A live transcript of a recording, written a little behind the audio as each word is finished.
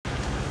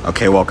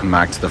Okay, welcome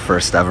back to the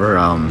first ever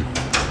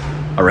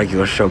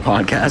IRREGULAR show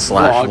podcast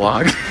 /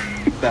 vlog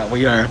that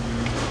we are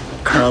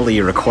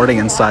currently recording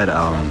inside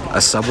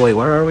a Subway.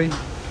 Where are we?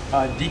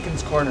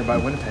 Deacon's Corner by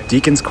Winnipeg.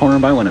 Deacon's Corner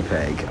by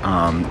Winnipeg.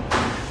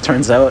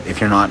 Turns out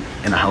if you're not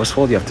in a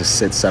household, you have to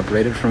sit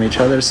separated from each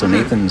other. So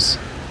Nathan's.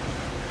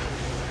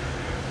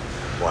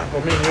 What?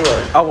 Well, me and you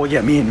are. Oh well, yeah,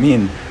 me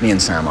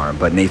and Sam are,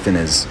 but Nathan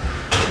is.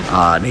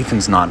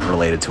 Nathan's not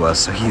related to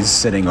us, so he's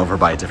sitting over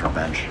by a different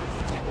bench.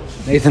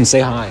 Nathan, say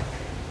hi.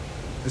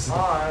 This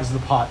is the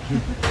pot.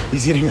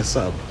 He's eating a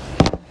sub.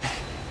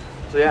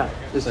 So yeah,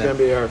 this is gonna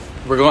be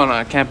we're going on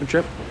a camping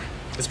trip.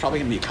 It's probably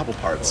gonna be a couple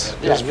parts.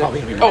 Yeah, There's probably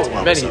gonna be multiple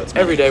episodes.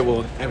 Every day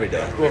we'll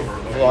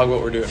vlog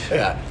what we're doing.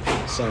 Yeah.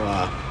 So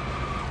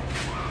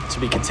to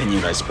be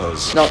continued, I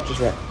suppose. No,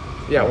 that's right.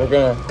 Yeah, we're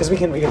gonna because we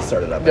can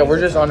start it up. Yeah, we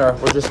just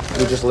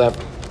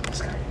left.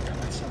 It's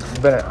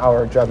been an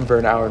hour driving for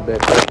an hour and a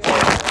bit.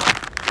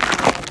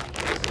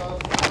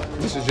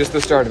 This is just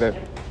the start of it,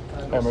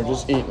 and we're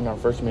just eating our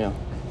first meal.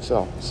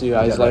 So see you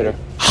guys later.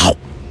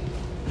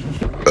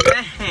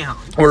 Damn.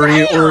 We're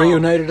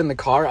reunited in the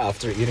car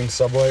after eating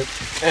Subway,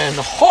 and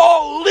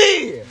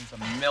holy, it's a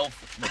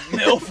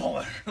milf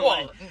alert.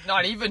 Well,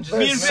 not even just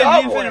me and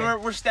Finn,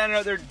 we're standing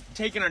out there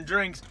taking our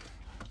drinks,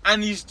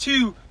 and these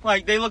two,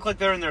 like, they look like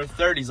they're in their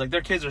 30s. Like,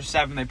 their kids are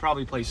 7. They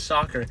probably play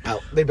soccer.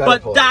 Oh, they better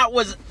but that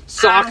was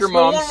soccer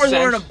mom. The one was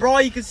wearing a bra.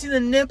 You could see the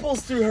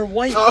nipples through her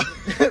white.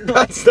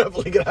 That's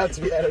definitely gonna have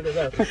to be edited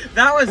out.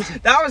 That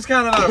was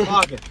kind of out of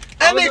pocket.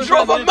 And they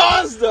drove a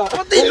Mazda.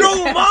 But they drove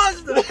a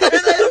Mazda. And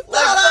they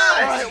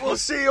all right, we'll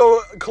see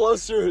you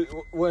closer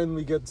when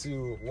we get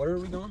to. Where are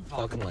we going?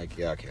 Falcon Lake.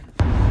 Yeah, okay.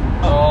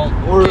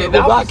 We're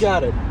back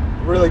at it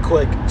really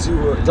quick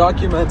to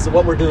document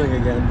what we're doing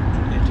again.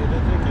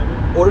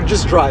 Or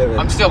just driving.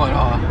 I'm still in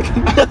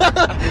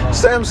awe.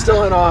 Sam's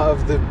still in awe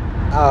of the.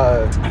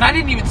 And I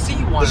didn't even see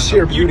one. The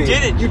sheer beauty. You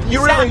didn't.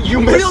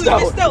 You missed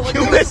out. Like,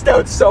 you missed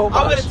out so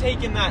much. I would have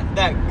taken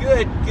that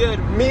good.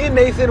 Me and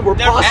Nathan were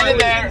possibly.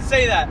 Didn't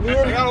say that.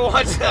 I gotta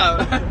watch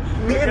that.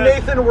 Me and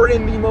Nathan were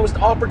in the most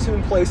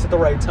opportune place at the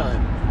right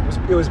time.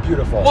 It was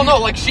beautiful. Well, no,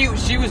 like she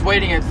was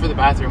waiting for the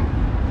bathroom.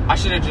 I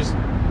should have just.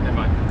 Never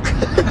mind.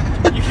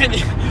 You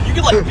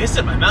can like piss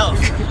in my mouth.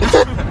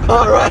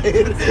 All right.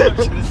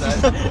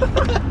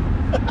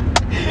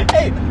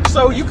 Hey,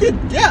 so you could,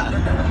 yeah,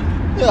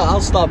 I'll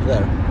stop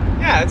there.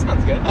 Yeah, that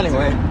sounds good.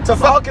 Anyway, to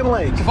Falcon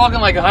Lake. To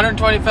Falcon Lake,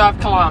 125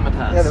 kilometers.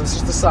 Yeah, there was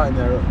just a sign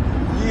there.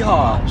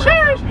 Yeehaw.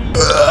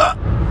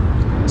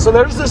 So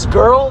there's this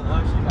girl,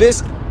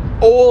 this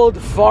old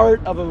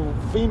fart of a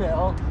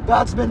female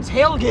that's been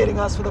tailgating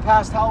us for the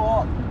past how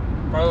long?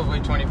 Probably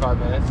 25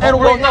 minutes. And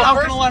we're not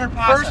going to let her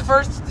pass us.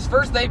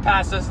 First they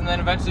passed us, and then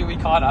eventually we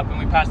caught up and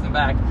we passed them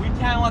back. We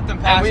can't let them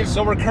pass us.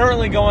 So we're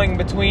currently going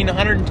between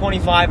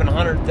 125 and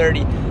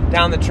 130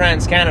 down the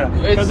Trans-Canada.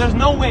 Because there's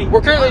no way. We're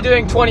currently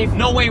doing 20.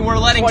 No way we're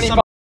letting some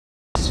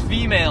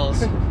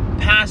females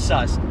pass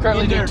us.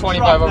 Currently doing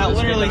 25 over that the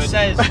literally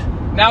says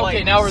now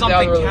we're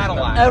down the road.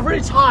 Cadillac.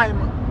 Every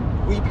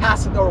time we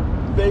pass it, or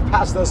they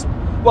passed us.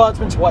 Well, it's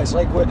been twice.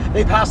 Like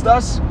they passed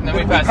us, and then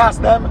we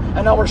passed them,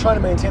 and now we're trying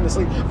to maintain this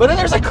lead. But then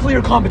there's a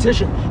clear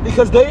competition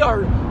because they are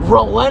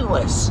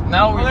relentless.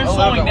 Now they're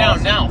slowing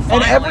down now.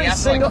 And every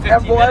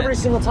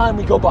single time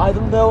we go by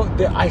them, though,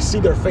 I see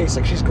their face.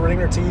 Like she's gritting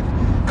her teeth,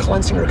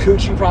 clenching her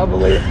coochie,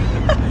 probably.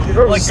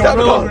 Like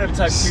gorilla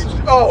type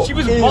coochie. Oh, she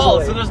was easily.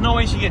 Bald, so there's no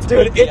way she gets.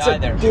 Dude,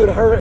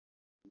 her.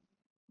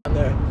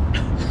 There.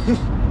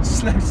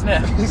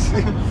 Snap.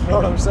 You know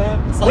what I'm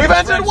saying? Like we've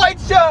entered White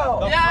Show!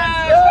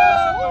 Yes!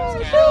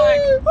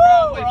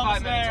 Probably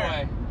 5 minutes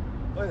away.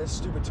 Look at this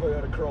stupid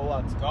Toyota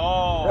Corolla. Let's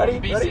go. Ready?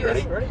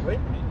 Wait.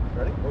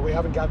 Well, we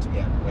haven't got to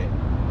yet. Wait.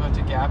 Going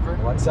to Gapper?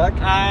 1 sec.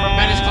 From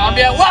British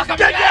Columbia. Welcome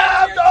to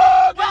Gap!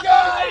 Dog!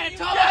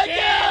 Get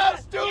Gap!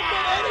 Stupid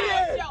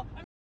idiot!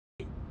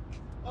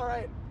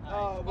 Alright.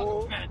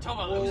 We'll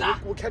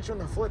catch you on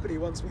the flippity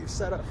once we've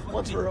set up.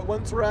 Once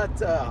we're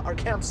at our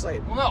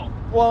campsite.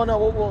 Well,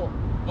 no.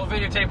 We'll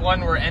videotape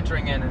when we're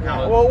entering in and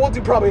how. Well, we'll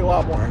do probably a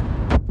lot more.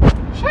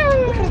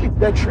 Look at these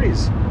dead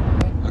trees.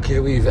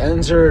 Okay, we've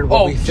entered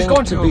what we think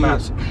going to to be.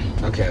 Maps.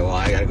 Okay, well,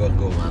 I gotta go on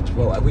Google Maps.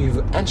 Well,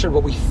 we've entered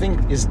what we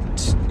think is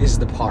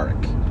the park.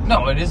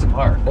 No, it is a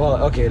park.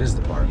 Well, okay, it is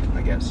the park,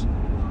 I guess.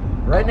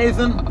 Right,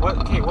 Nathan?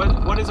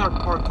 What is our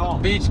park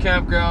called? Beach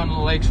campground,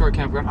 lakeshore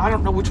campground. I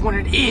don't know which one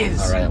it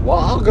is. All right. Well,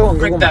 I'll go on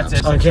Google Maps.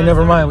 That's it. Okay,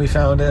 never mind. We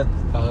found it.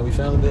 We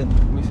found it.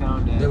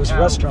 There was a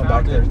restaurant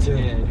back there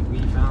too.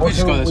 We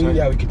just go this way.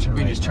 Yeah, we could turn.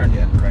 We just turned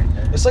right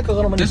there. It's like a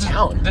little mini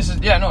town. It is a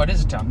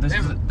town.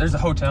 There's a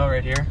hotel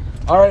right here.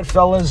 All right,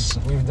 fellas,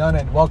 we've done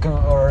it. Welcome,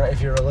 or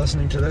if you're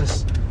listening to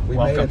this, we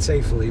made it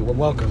safely. Well,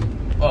 welcome.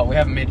 Well, we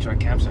haven't made it to our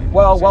campsite.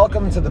 Well,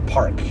 welcome to the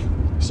park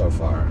so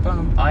far.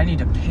 I need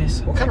to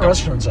piss. What kind of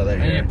restaurants are there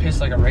here? I need to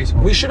piss like a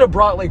racehorse. We should have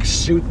brought like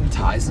suit and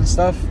ties and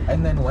stuff,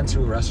 and then went to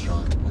a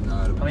restaurant.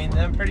 I'm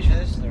pretty sure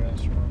this is the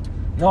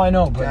restaurant. No, I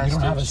know, but you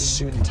don't have a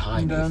suit and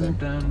tie. There's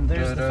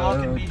the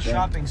Falcon Beach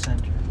Shopping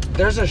Center.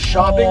 There's a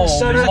shopping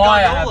center. There's a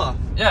gondola.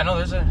 Yeah, no,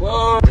 there's a.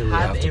 Whoa.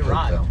 Have a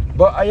ride.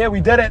 But yeah, we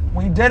did it.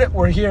 We did it.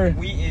 We're here.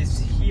 We is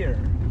here.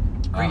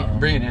 Bring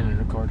it in and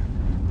record.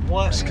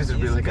 What? Just because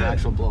it'll be like an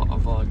actual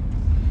vlog.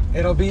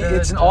 It'll be.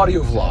 It's an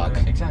audio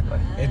vlog. Exactly.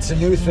 It's a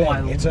new thing.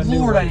 My It's a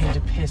Lord, new. I need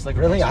to piss like.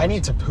 Really, I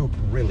need to poop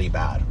really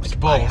bad. Like,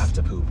 both. I have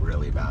to poop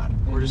really bad.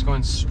 We're just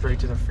going straight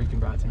to the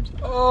freaking bathrooms.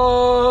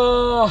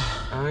 Oh.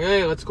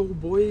 Okay, let's go,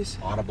 boys.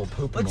 Audible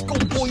poop. Let's go,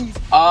 moments. boys.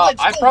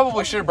 I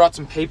probably should have brought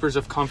some papers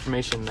of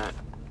confirmation that.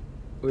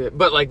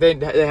 But like they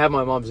have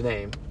my mom's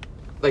name,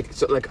 like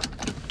so like.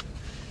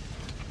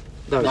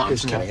 That was No, I'm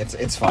just kidding.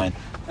 It's fine.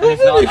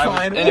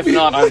 And if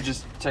not, I would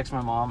just text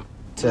my mom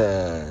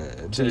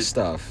To do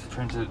stuff.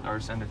 print it or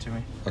send it to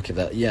me. Okay,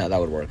 that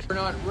would work. We're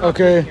not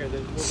Okay,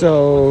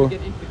 so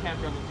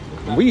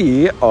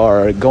we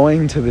are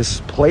going to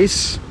this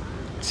place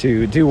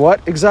to do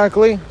what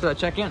exactly? So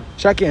check in.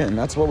 Check in.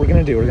 That's what we're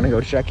gonna do. We're gonna go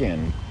check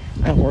in,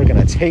 and we're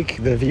gonna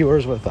take the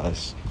viewers with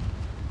us.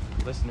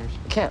 Listeners.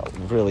 Can't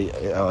really.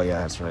 Oh yeah,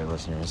 that's right,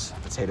 listeners.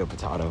 Potato.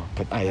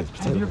 But I have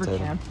potato. Have you ever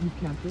potato. camped? You've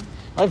camped here?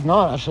 I've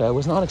not actually. I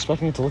was not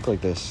expecting it to look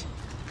like this.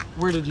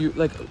 Where did you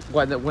like?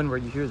 When were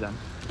you here then?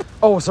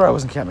 Oh, sorry, I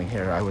wasn't camping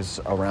here. I was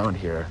around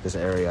here, this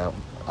area,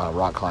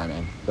 rock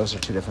climbing. Those are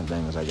two different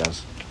things, I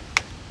guess.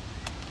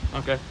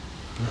 Okay.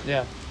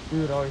 Yeah. We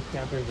would always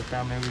camp here as a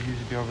family. We'd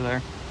usually be over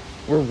there.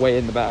 We're way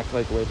in the back,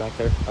 like way back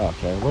there.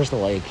 Okay, where's the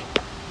lake?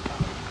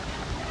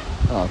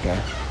 Oh, okay.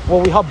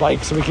 Well, we have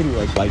bikes, so we can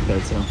like bike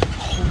there too.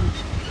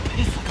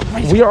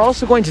 We are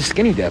also going to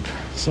skinny dip,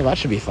 so that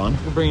should be fun.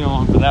 We'll bring you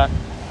along for that.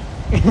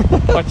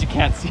 But you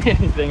can't see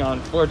anything,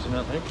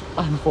 unfortunately.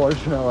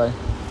 Unfortunately.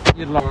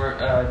 You'd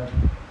love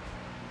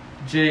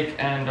Jake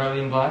and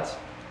Darlene Blatz.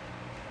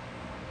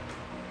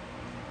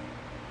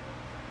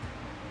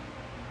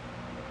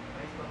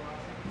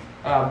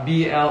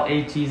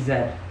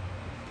 BLATZ.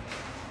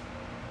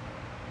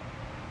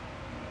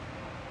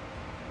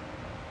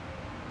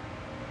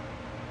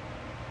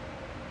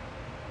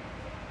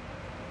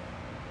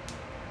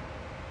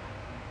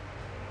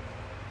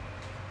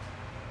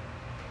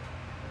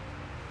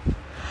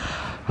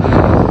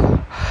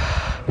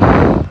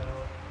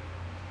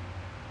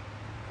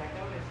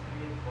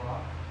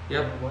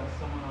 Yep. There was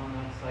someone on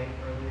that site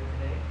earlier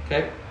today.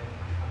 Okay.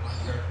 I'm not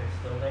sure if they're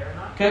still there or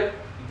not. Okay.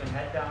 You can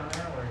head down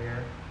there or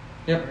you're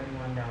Yep.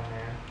 anyone down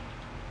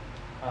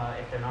there.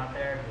 If they're not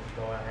there, just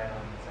go ahead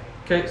on the site.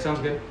 Okay, sounds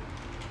good.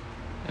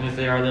 And if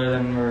they are there,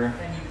 then we're...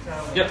 Then you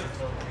can Yep.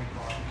 until 3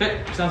 o'clock.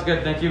 Okay, sounds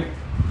good. Thank you.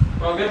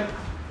 We're all good?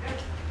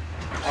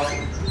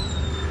 Awesome.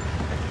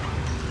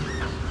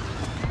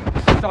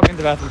 Stop in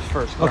the bathrooms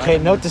first. Okay,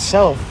 note to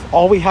self.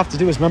 All we have to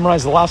do is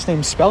memorize the last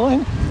name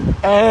spelling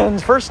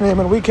and first name,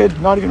 and we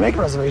could not even make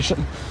a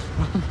reservation.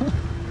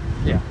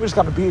 Yeah. We just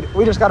gotta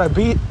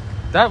beat.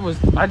 That was...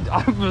 I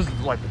was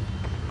like...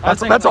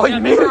 That's all you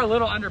need. We were a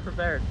little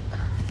underprepared.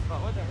 But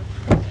whatever.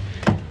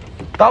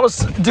 That was,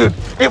 dude,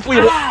 if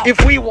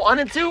we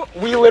wanted to,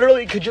 we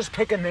literally could just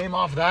pick a name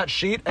off that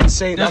sheet and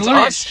say There's that's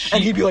literally a us, sheet.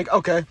 and he'd be like,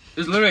 okay.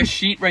 There's literally a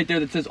sheet right there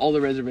that says all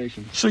the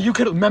reservations. So you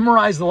could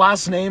memorize the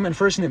last name and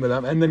first name of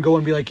them, and then go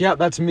and be like, yeah,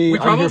 that's me. We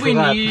I'm here for probably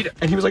that. need-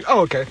 And he was like,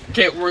 oh, okay.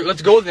 Okay,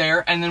 let's go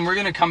there, and then we're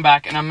gonna come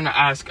back, and I'm gonna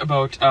ask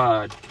about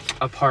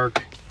a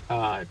park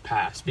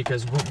pass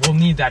because we'll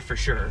need that for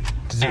sure,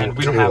 and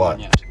we don't have one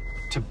yet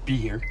to be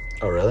here.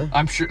 Oh, really?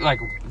 I'm sure, like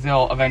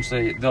they'll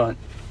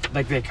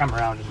like they come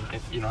around, and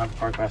if you don't have a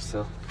park pass,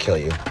 they'll Kill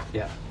you.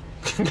 yeah.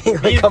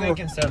 Like, come They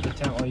can set up the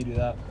tent while you do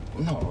that.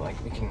 No, like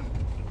we can.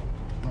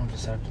 We don't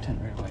just set up the tent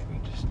right away. We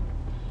can just.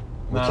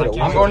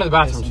 I'm going to the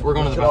bathrooms. We're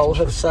going to the all bathrooms.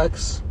 have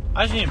sex.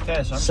 I just need to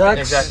piss. I'm Sex.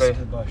 Exactly. to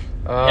the bush.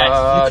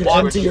 You could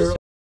empty your...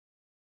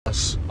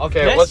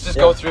 Okay, Piss? let's just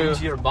go through.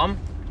 Into your bum.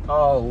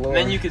 Oh, Lord. And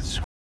then you could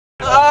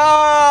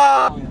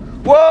Ah!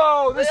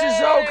 Whoa, this is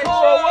so cool.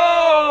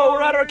 Whoa,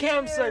 we're at our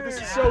campsite. This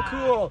is so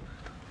cool.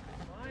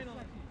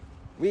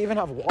 We even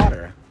have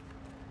water.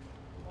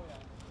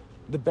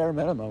 The bare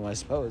minimum, I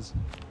suppose.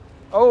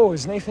 Oh,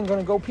 is Nathan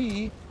gonna go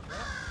pee?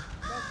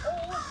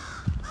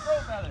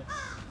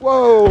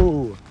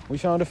 Whoa, we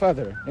found a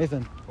feather.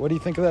 Nathan, what do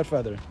you think of that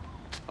feather?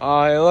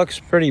 It looks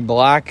pretty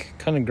black,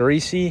 kind of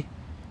greasy.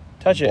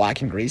 Touch it.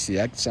 Black and greasy,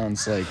 that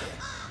sounds like...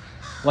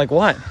 Like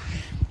what?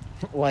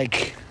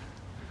 Like...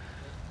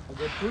 A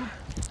good poop?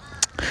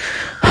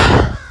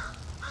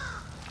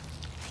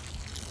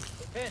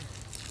 Pin,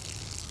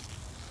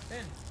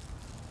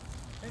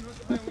 look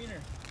at my wiener.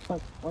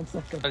 1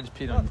 second. I just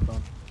peed on your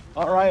phone.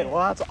 All right, well,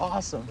 that's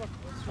awesome.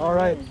 All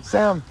right,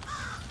 Sam.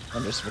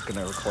 I'm just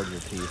gonna record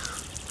your pee.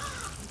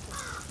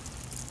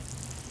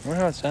 I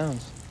wonder how it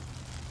sounds.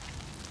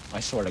 I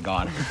swear to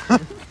God.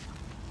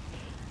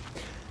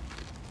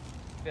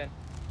 Ben.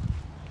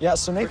 Yeah,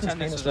 so Nathan's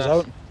Pretend this penis is was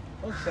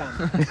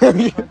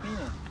us. out.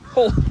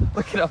 Oh,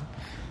 look it up.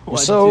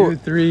 So, 1, 2,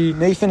 3.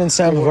 Nathan and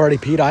Sam have already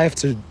peed. I have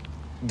to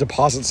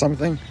deposit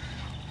something.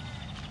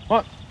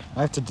 What?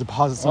 I have to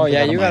deposit something.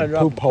 yeah, out of you my gotta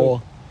drop poop the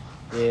hole.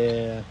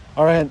 Yeah.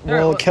 All right, Here,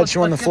 we'll let's- catch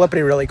you on the let's get-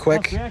 flippity really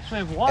quick. We actually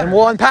have water. And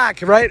we'll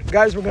unpack, right?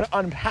 Guys, we're gonna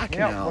unpack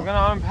Yeah, now. we're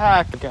gonna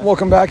unpack. Okay.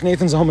 Welcome back.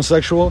 Nathan's a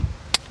homosexual.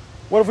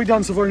 What have we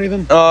done so far,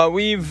 Nathan?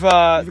 We've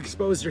You've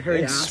exposed your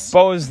hairy ass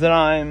exposed that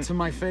I'm... to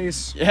my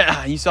face.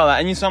 Yeah, you saw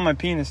that. And you saw my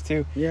penis,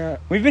 too. Yeah.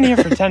 We've been here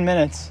for 10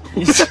 minutes.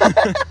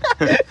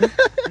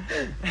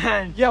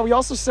 And yeah, we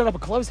also set up a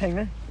clothes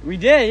hanger. We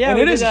did, yeah. And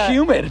we it did is that.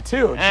 humid,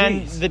 too.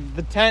 And Jeez.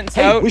 the tent's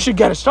Hey, out. we should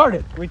get it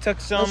started. We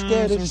took some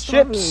Let's get it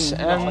chips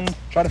started. and... No, let's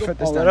try to fit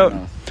this all down. that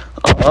now.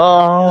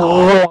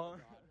 Oh.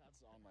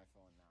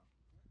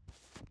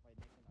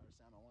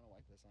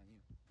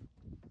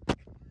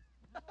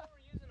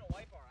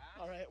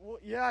 Alright, well,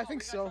 yeah, I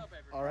think so.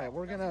 Alright,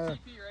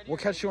 we'll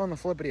catch you on the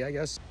flippity, I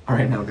guess.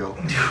 Alright, now go.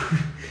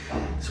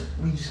 So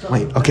we just got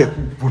Wait, okay,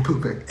 we're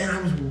pooping.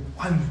 And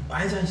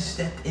as I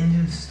stepped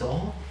into the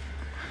stall,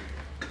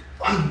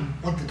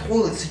 like the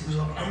toilet seat was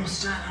open. I almost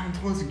sat on the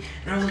toilet seat,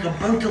 and I was like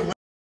about to let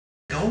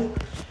go,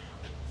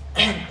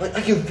 and like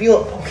I could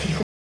feel it poking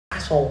my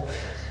asshole.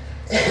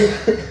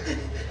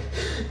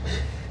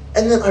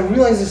 And then I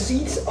realized the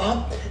seat's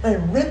up, and I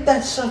ripped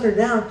that sucker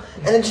down,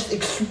 and it just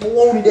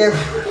exploded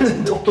everywhere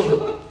in the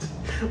toilet.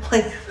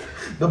 Like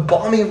the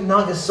bombing of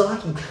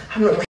Nagasaki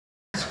happened at my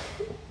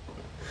asshole.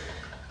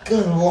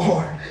 Good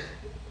lord.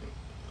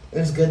 It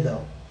was good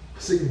though.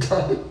 So you're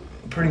done?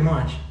 Pretty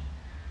much.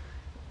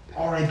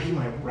 R.I.P.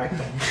 my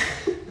rectum.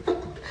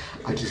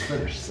 I just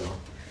finished, so.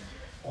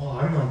 Oh,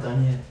 I'm not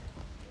done yet.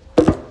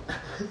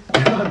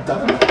 You're not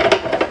done?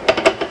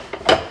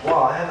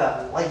 Wow, I have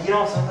that, like, you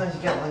know, sometimes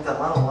you get like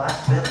that little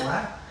last bit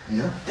left?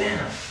 Yeah.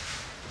 Damn.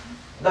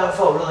 That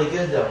felt really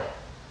good though.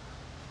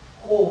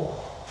 Oh.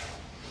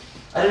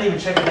 I didn't even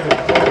check if there was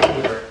toilet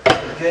paper.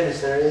 Thank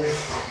goodness there is.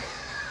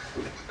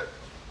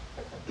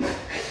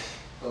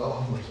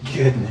 Oh my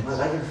goodness. Like,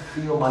 I can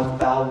feel my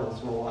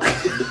bowels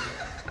relaxing.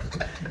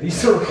 Are you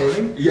still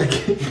recording? Yeah,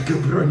 you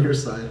can put it on your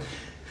side.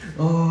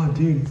 Oh,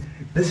 dude,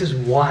 this is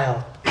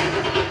wild.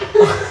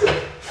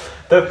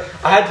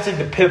 I had to take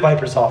the pit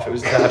vipers off. It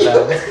was that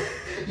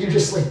bad. You're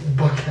just like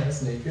buck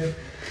ass naked.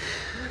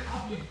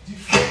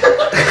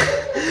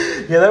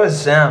 Yeah, that was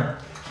Sam.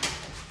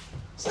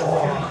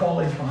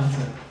 Quality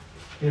content.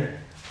 Here.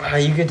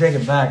 You can take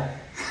it back.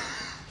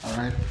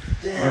 Alright.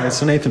 Alright,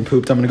 so Nathan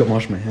pooped. I'm gonna go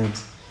wash my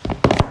hands.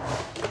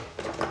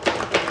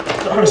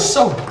 Oh,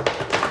 so.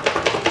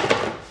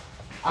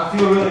 I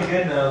feel really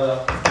good now,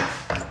 though.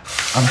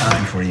 I'm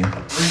happy for you.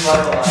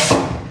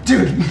 Revitalized.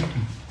 Dude,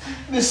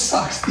 this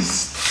sucks.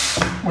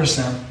 Where's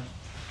Sam?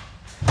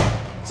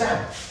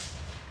 Sam!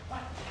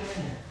 What? Come in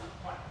here.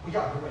 We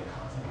got great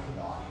content for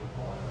the audio.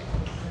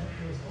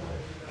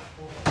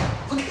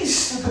 Look at these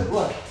stupid.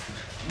 Look.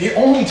 They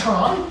only turn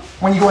on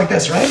when you go like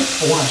this, right?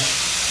 Watch.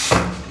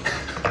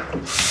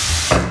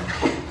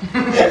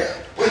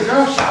 Wait, is there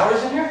no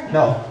showers in here?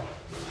 No.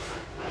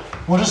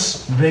 We'll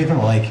just bathe in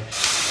the lake.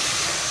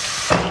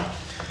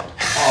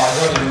 Oh, I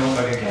don't even look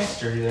like a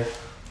gangster either.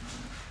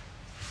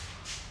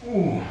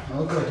 Ooh, I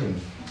look like him.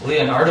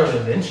 Leonardo da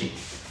Vinci.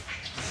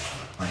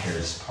 My hair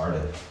is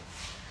parted.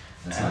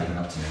 It's not even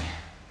up to me.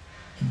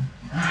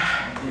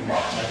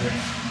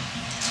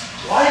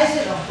 Why is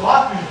it a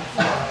button?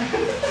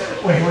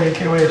 Wait.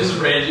 Just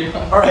raid you.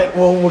 Alright,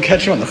 well, we'll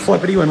catch you on the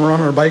flippity when we're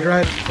on our bike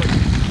ride.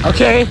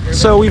 Okay,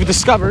 so we've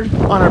discovered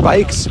on our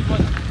bikes,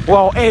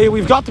 well,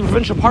 we've got the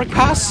provincial park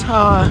pass.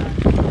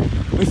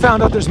 We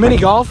found out there's mini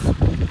golf.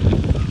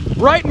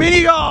 Right,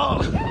 mini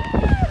golf!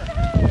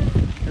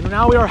 And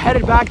now we are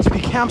headed back to the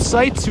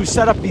campsite to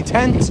set up the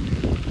tent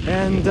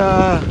and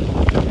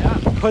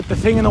put the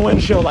thing in the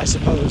windshield, I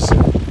suppose.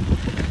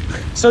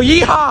 So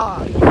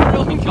yeehaw!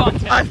 Thrilling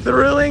content. A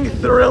thrilling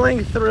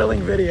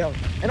video.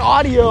 An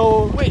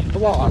audio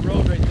vlog.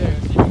 Road right there.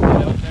 So you can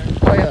get out there.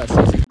 Oh yeah,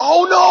 that's easy.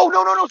 Oh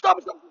no, stop.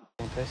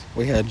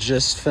 We had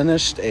just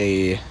finished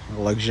a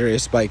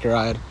luxurious bike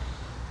ride.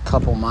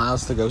 Couple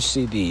miles to go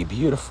see the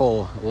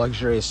beautiful,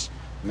 luxurious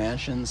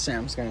mansion.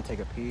 Sam's gonna take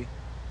a pee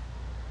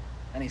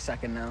any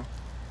second now.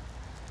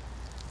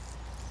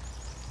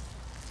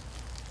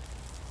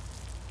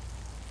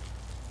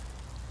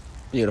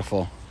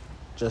 Beautiful.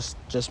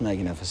 Just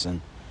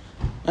magnificent.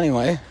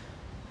 Anyway,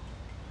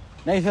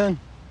 Nathan,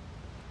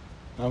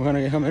 I'm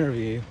gonna come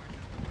interview you.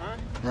 Huh?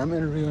 I'm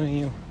interviewing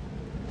you.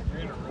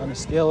 On a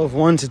scale of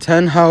 1 to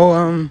 10,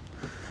 how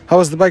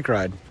was the bike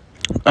ride?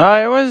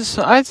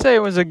 I'd say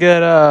it was a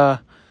good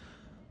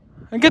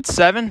 7.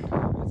 7?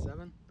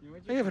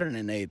 I give it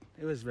an 8.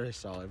 It was very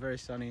solid, very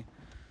sunny.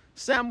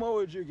 Sam, what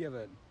would you give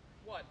it?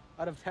 What?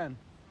 Out of 10?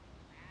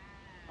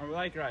 A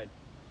bike ride.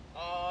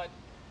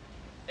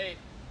 8.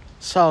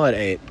 Solid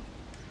 8.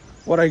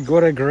 What a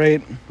great day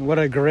what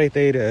a great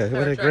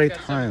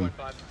time.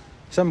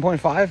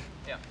 7.5?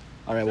 Yeah.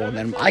 All right, well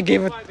then I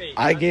gave it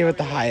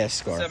the highest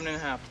score.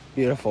 7.5.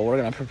 Beautiful. We're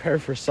gonna prepare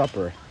for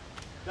supper,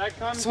 That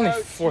comes It's only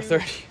out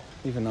 4:30.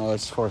 even though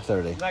it's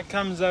 4:30. That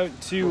comes out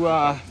to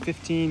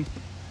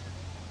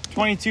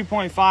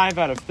 22.5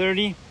 out of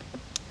 30.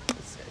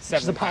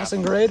 Which is a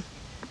passing grade.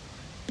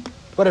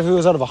 What if it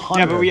was out of 100?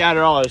 Yeah, but we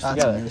added all ours That's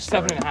together. another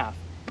story. 7.5.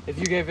 If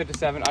you gave it a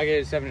 7, I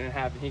gave it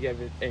 7.5, and he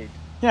gave it 8.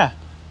 Yeah.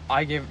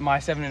 I gave my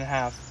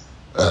 7.5.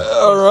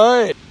 All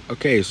right.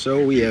 Okay,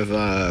 so we have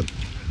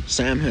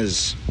Sam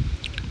has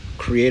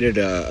created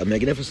a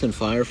magnificent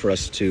fire for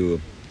us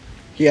to.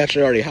 He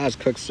actually already has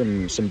cooked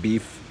some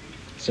beef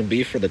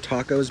for the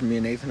tacos. Me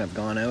and Nathan have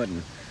gone out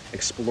and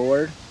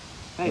explored.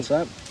 Hey. What's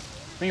that?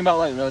 Think about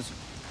like those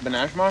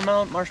banana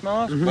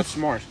marshmallows with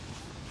s'mores.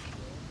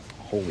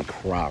 Holy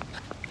crap!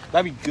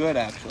 That'd be good,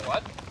 actually.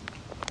 What?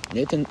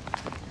 Nathan,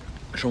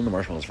 show him the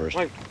marshmallows first.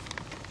 Like,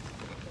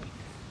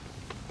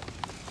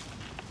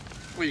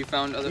 Where you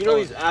found other you know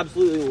these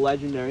absolutely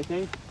legendary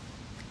things?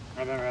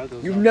 I've never had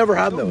those. You've never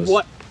had those.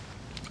 What?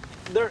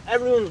 They're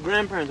everyone's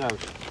grandparents' house.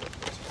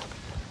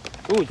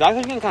 Ooh, it's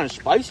actually getting kind of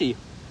spicy.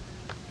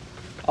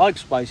 I like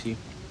spicy.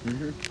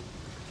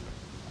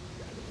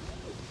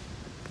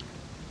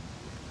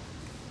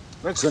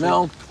 So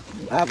now,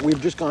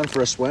 we've just gone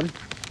for a swim.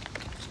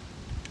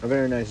 A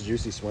very nice,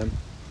 juicy swim.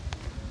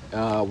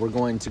 We're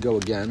going to go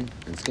again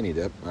and skinny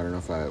dip. I don't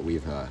know if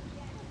we've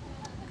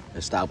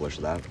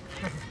established that.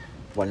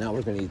 But now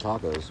we're going to eat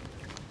tacos.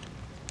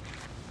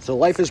 So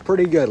life is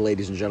pretty good,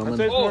 ladies and gentlemen.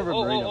 I'd say- more of a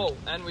burrito.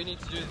 And we need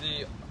to do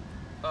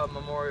the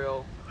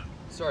memorial.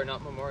 Sorry,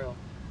 not memorial.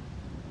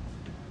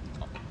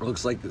 It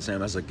looks like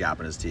Sam has a gap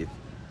in his teeth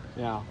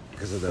Yeah.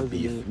 because of the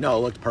beef. No,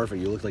 it looked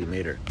perfect. You looked like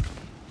Mater.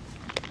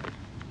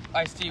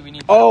 Iced tea, we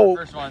need Oh. the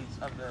first ones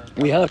of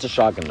the... We have to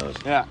shotgun those.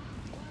 Yeah.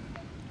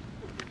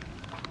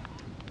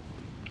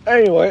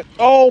 Anyway,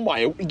 oh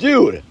my,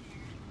 dude.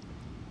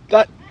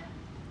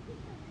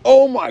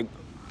 Oh my,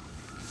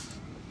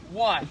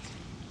 What?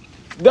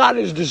 that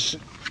is just,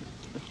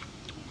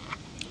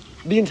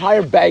 the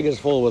entire bag is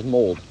full with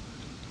mold.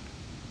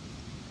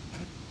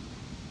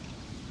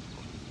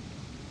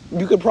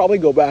 You could probably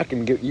go back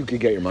and you could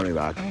get your money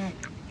back.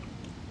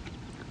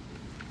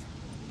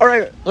 All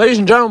right, ladies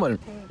and gentlemen,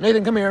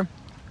 Nathan, come here.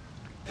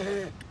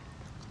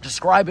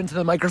 Describe into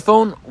the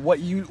microphone what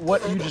you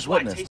just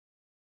witnessed.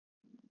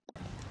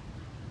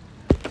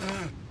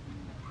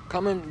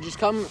 Come in, just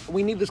come.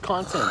 We need this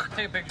content.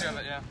 Take a picture of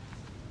it, yeah.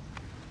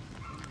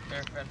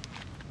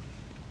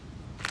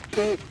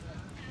 Here,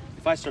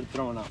 If I start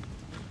throwing up,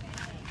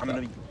 I'm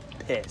gonna be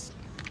pissed.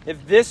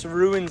 If this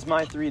ruins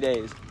my 3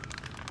 days.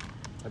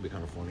 That'd be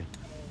kind of funny.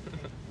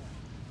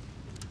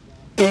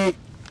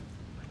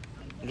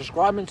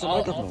 Describe into the I'll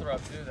microphone. throw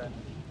up too then.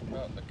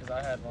 Well, because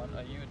I had one.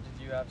 Did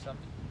you have some?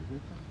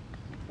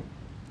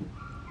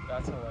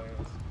 That's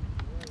hilarious.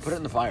 Put it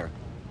in the fire.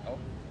 Oh.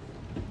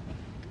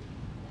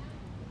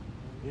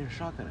 You're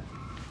shotgun it.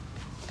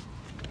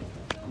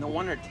 No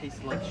wonder it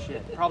tasted like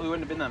shit. Probably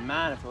wouldn't have been that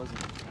mad if it wasn't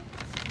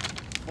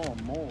full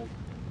of mold.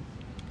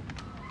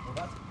 Well,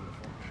 that's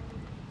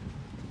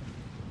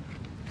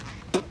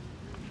beautiful.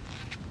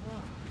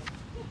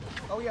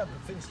 Oh yeah, the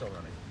thing's still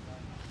running.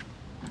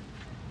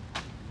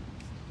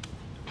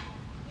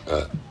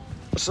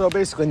 So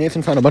basically,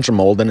 Nathan found a bunch of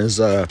mold in his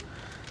what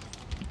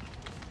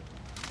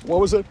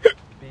was it? Beef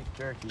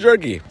jerky.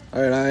 Jerky.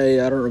 All right,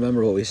 I don't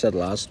remember what we said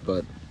last,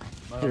 but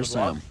here's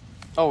Sam.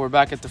 Oh, we're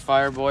back at the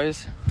fire,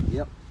 boys.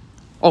 Yep.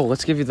 Oh,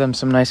 let's give them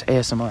some nice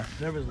ASMR.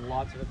 There was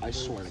lots of. I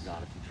swear to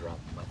God, if you drop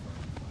my phone.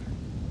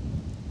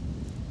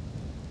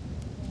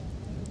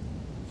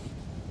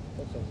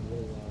 That sounds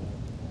really loud.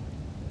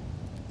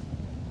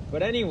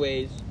 But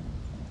anyways,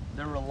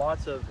 there were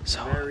lots of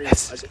So, very.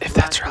 if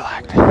that's your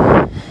lag,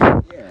 Yeah.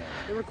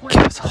 They were quite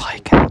give us a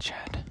like in the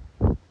chat.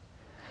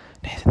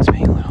 Nathan's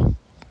being a little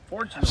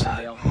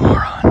fortunately.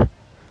 moron,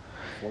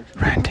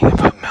 ranting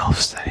about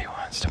MILFs that he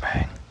wants to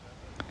bang.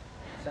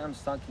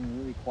 Sam's talking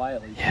really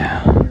quietly.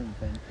 Yeah. Hearing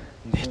things.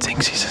 He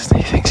thinks he's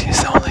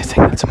the only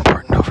thing that's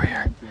important over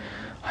here.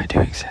 I do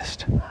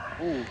exist.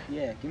 Oh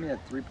yeah, give me that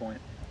 3-point.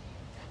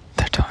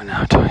 They're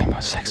now talking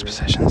about sex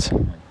positions.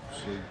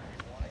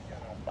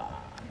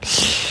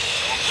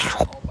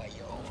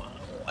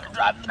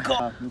 Driving the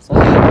car.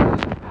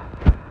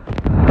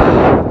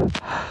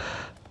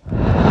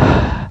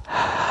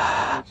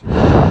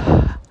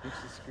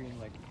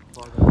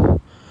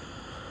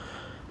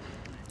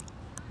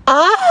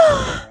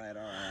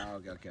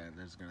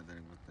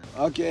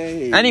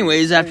 Okay.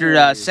 Anyways,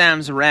 after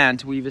Sam's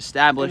rant, we've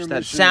established that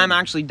Intermission. Sam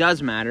actually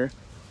does matter.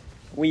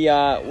 We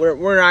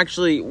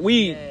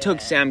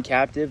took Sam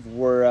captive.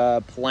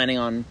 We're planning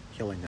on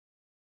Killing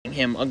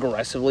him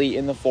aggressively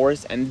in the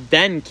forest and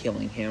then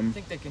killing him I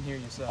think they can hear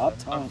you, so Up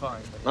top. I'm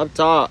fine. up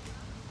top.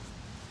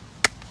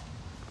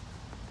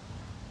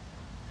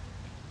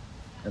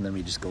 And then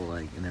we just go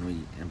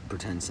and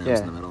pretend Sam's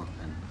in the middle.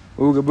 And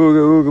Ooga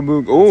booga, ooga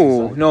booga. Oh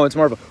exactly- no, it's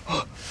more of a.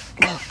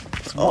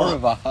 it's more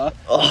of a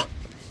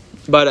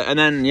But and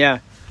then yeah,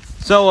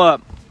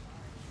 so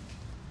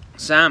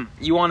Sam,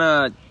 you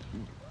wanna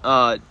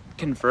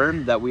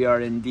confirm that we are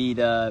indeed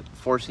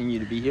forcing you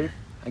to be here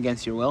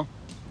against your will?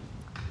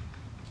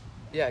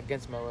 Yeah,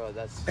 against my will.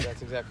 That's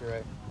exactly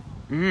right.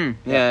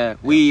 Mm-hmm. Yeah.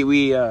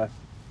 We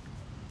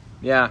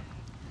yeah.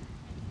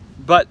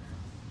 But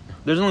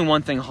there's only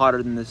one thing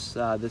hotter than this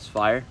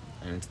fire.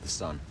 and it's the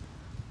sun.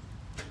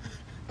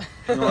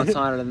 You know what's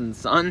hotter than the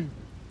sun?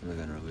 The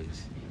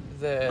Venerabilis.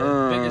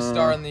 The biggest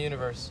star in the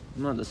universe.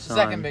 Not the sun.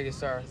 Second biggest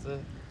star. It's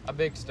a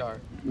big star.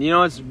 You know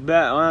what's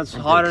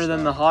hotter than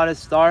star. the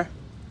hottest star?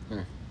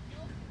 Hmm.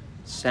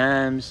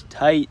 Sam's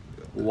tight.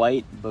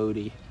 white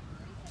booty.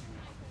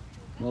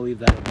 We'll leave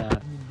that at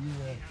that.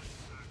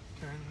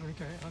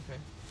 Okay.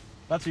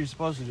 That's what you're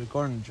supposed to do,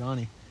 according to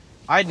Johnny.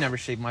 I'd never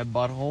shave my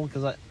butthole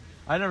because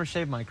I'd never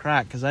shave my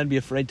crack because I'd be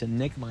afraid to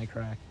nick my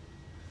crack.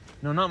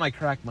 No, not my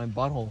crack, my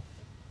butthole.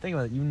 Think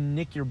about it. You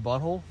nick your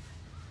butthole.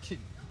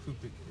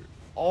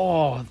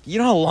 Oh, you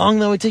know how long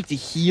that would take to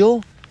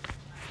heal?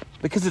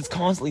 Because it's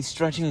constantly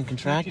stretching and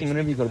contracting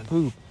whenever you go to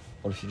poop.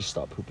 What if you just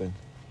stop pooping?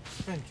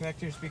 Man, connect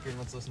to your speaker and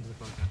let's listen to the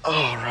podcast.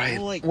 All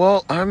right.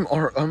 Well, I'm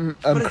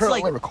it's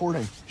currently like-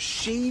 recording.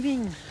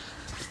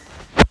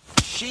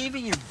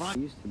 Shaving your butt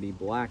used to be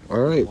black. All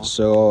right,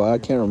 so I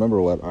can't remember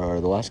what the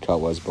last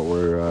cut was, but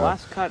we're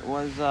last cut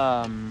was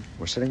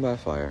we're sitting by a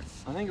fire.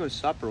 I think it was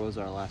supper was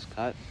our last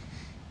cut.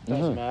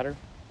 Doesn't matter.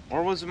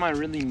 Or was it my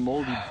really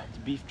moldy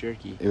beef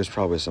jerky? It was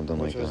probably something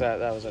Which like was that.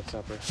 that was at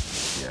supper.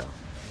 Yeah,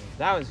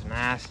 That was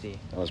nasty.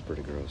 that was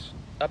pretty gross.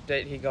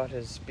 Update, he got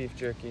his beef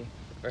jerky.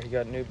 Or he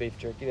got new beef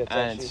jerky. That's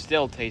And actually... it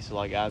still tasted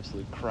like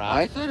absolute crap.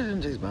 I thought it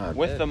didn't taste bad.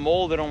 With the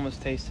mold, it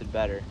almost tasted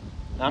better.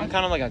 I'm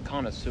kind of like a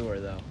connoisseur,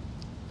 though.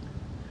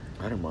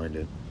 I don't mind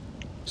it.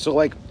 So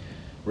like,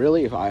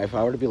 really, if I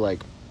were to be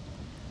like,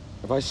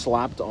 if I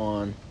slapped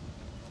on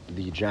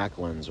the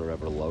Jacqueline's or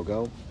whatever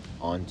logo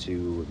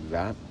onto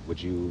that,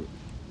 would you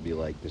be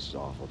like, this is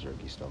awful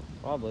jerky stuff?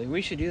 Probably.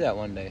 We should do that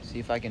one day. See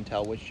if I can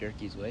tell which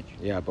jerky's which.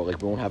 Yeah, but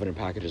like we won't have it in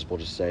packages. We'll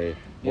just say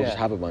we'll just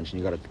Yeah. have a bunch, and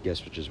you gotta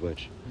guess which is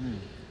which.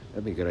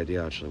 That'd be a good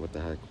idea, actually. What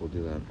the heck? We'll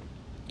do that.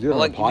 Do it Well, on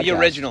like a podcast. the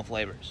original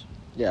flavors.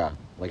 Yeah,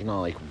 like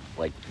not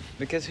like.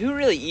 Because who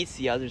really eats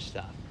the other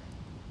stuff?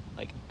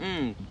 Like,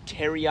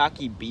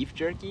 teriyaki beef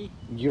jerky?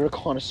 You're a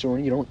connoisseur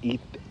and you don't eat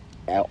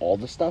all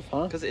the stuff,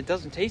 huh? Because it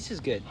doesn't taste as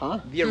good.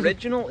 Huh? The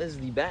original is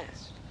the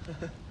best.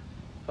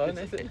 Huh,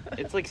 Nathan?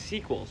 It's like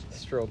sequels.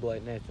 Strobe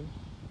light, Nathan.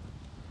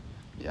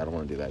 Yeah, I don't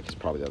want to do that because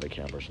probably the other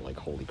cameras are like,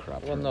 holy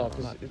crap. Well, turn no, it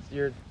because on.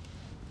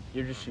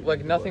 You're just shooting like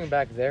the nothing bush.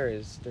 back there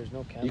is. There's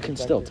no camera. You can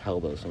back still there. tell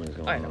though something's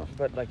going I on. know,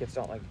 but like it's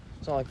not like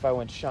if I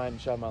went shine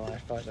my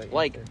last flashlight.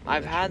 Like, there.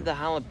 I've had the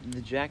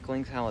Jack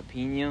Link's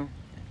jalapeno.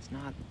 It's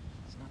not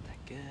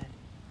that good.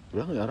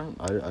 Really,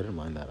 I didn't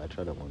mind that. I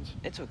tried it once.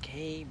 It's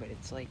okay, but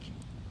it's like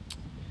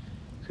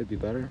Could be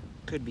better.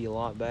 could be a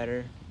lot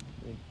better.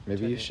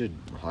 Maybe you should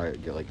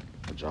get like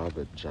a job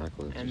at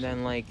Jacqueline's. And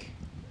then like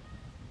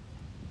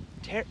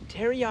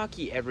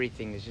teriyaki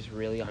everything is just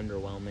really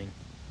underwhelming.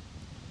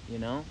 You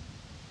know?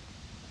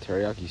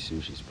 teriyaki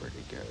sushi's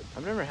pretty good.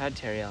 I've never had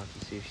teriyaki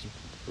sushi.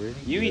 Pretty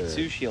You eat good.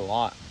 sushi a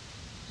lot.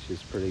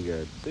 She's pretty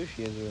good. Sushi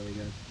is really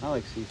good. I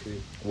like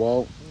seafood.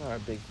 Well, I'm not a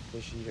big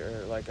fish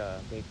eater or like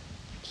a big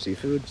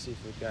seafood.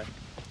 seafood guy.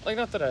 Like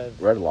not that I.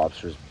 Red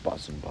Lobster's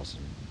bussin'.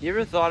 You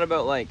ever thought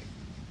about like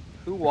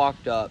who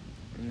walked up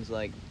and was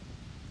like,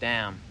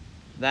 damn,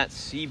 that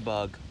sea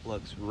bug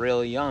looks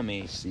really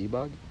yummy. Sea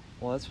bug?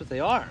 Well, that's what they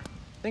are.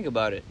 Think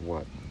about it.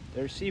 What?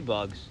 They're sea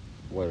bugs.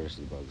 What are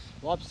sea bugs?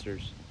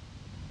 Lobsters.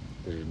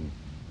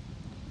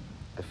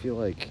 I feel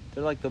like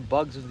They're like the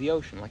bugs of the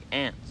ocean, like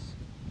ants.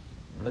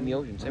 In the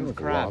ocean, I same don't with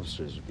think crabs.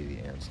 Lobsters would be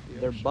the ants. Of the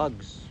They're ocean.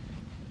 bugs.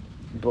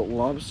 But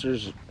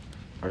lobsters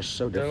are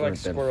so They're different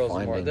like than squirrels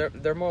finding. more.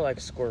 They're more like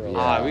squirrels.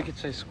 Yeah. We could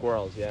say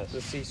squirrels, yes.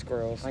 The sea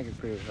squirrels. I could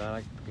agree with that. I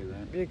could agree with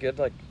that. Be a good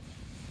like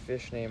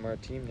fish name or a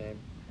team name.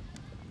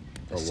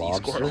 The sea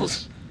lobsters?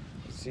 squirrels.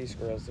 Sea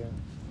squirrels, yeah.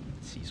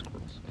 Sea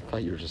squirrels. I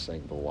thought you were just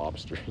saying the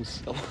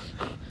lobsters.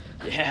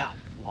 Yeah,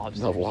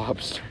 lobsters. The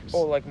lobsters.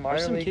 Oh, like Are minor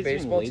some league kids doing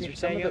baseball laser teams.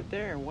 Some tag of out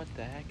there? What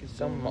the heck is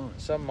the, going on?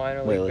 some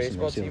minor Wait, league listen,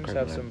 baseball let's see what teams kind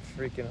have of some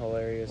freaking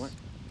hilarious What?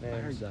 names. I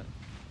heard that.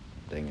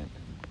 Dang it.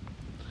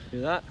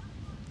 Do that?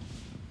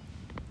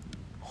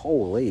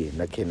 Holy.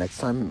 Okay, next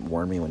time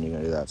warn me when you're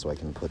going to do that so I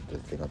can put the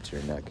thing up to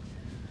your neck.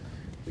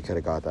 We could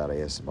have got that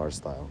ASMR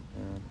style.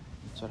 Yeah.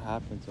 That's what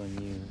happens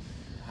when you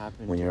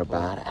When you're a put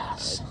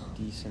badass. A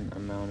decent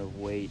amount of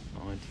weight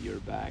onto your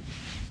back.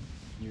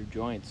 Your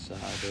joints,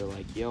 they're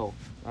like, yo,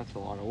 that's a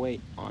lot of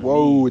weight on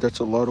Whoa, me. that's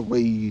a lot of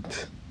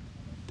weight.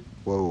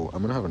 Whoa,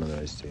 I'm going to have another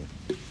iced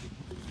tea.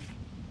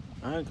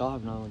 I think I'll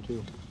have another one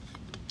too.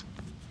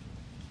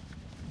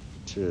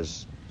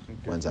 Cheers.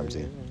 Mine's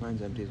empty.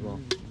 Mine's empty as well.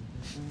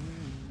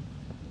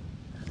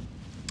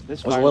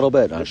 This It was a little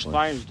bit, This actually.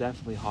 fire's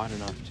definitely hot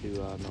enough to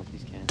melt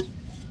these cans.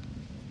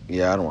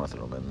 Yeah, I don't want to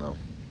throw them in, though.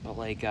 But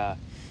like, yeah,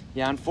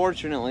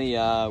 unfortunately,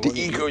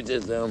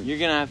 ecosystem. you're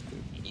gonna have to.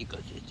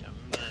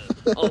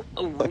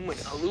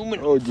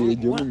 Aluminum. Oh,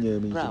 dude, What?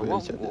 aluminum. Bruh,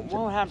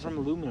 what would happen from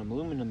aluminum?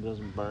 Aluminum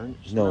doesn't burn.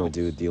 It No, smells.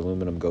 dude, the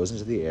aluminum goes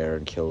into the air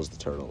and kills the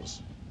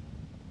turtles.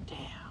 Damn.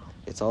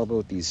 It's all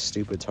about these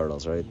stupid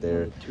turtles, right?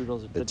 They're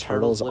The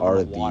turtles live are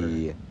in the water.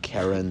 the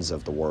Karens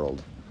of the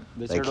world.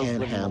 The They turtles can't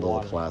live in the handle the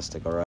water.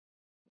 plastic, all right?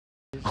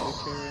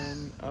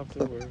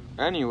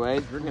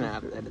 Anyways, we're gonna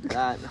have to edit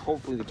that.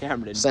 Hopefully the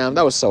camera didn't. Sam,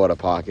 that was so out of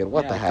pocket.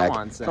 What Yeah, the heck? come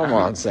on, Sam. Come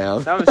on,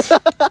 Sam.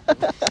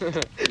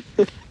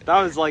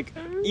 That was like,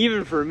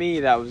 even for me,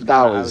 that was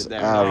That kinda was out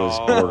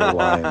there.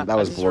 borderline. That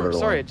was borderline.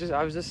 Sorry,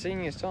 I was just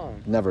singing a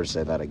song. Never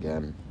say that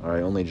again. All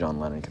right, only John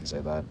Lennon can say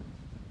that.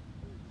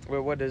 Wait,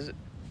 what is it?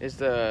 Is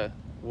the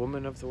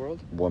Woman of the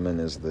world? Woman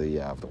is the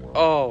yeah of the world.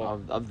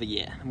 Oh. Of the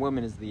yeah.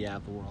 Woman is the yeah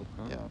of the world.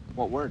 Huh? Yeah.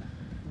 What word?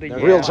 The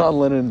Real John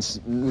Lennon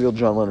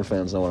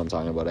fans know what I'm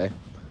talking about, eh?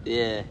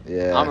 Yeah.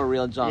 Yeah. I'm a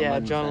real John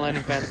Lennon John fan.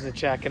 Lennon fans in the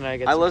chat. Can I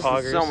get I some listen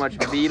poggers? to so much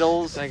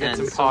Beatles Can I get and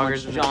some so poggers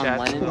much in the John chat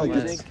Lennon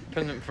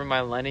music. from my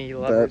Lenny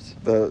lovers?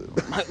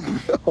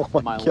 Oh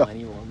my My God.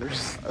 Lenny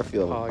lovers. I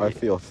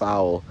feel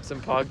foul.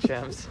 Some pog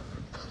champs.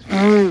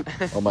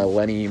 Oh, my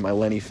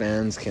Lenny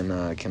fans, can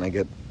I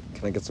get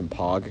some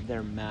pog?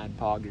 They're mad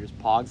poggers.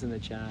 Pogs in the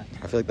chat.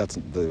 I feel like that's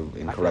the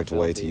incorrect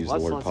way to use the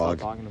word Let's stop pog.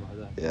 talking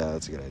about that. Yeah,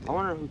 that's a good idea. I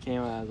wonder who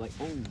came out. I was like,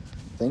 oh,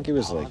 I think it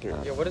was like Yeah,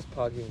 what does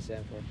pogging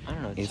stand for? I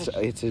don't know.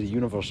 it's a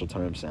universal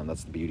term, Sam.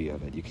 That's the beauty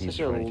of it. You can use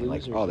Such it for a anything.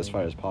 Like, loser oh, this thing.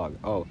 fire is pog.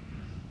 Oh,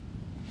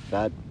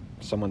 that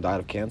someone died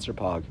of cancer,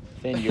 pog.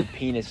 Finn, your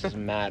penis is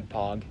mad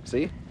pog.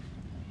 See, it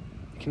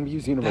can be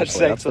used That's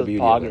universally. That's sex the with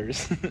beauty of it.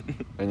 poggers.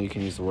 And you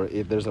can use the word.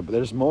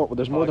 There's more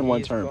than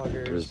one Poggies, term.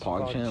 poggers, There's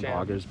pog pog champ,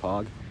 champ. poggers,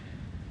 pog.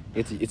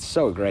 It's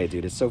so great,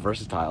 dude. It's so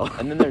versatile.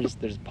 And then there's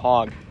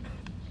pog.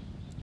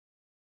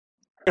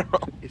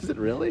 Is it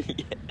really?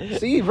 Yeah.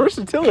 See,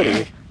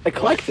 versatility,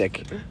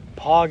 eclectic.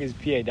 Pog is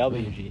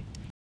PAWG.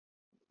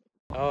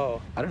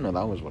 Oh. I don't know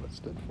that was what it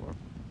stood for.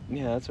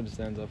 Yeah, that's what it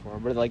stands up for.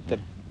 But like the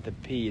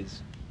P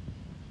is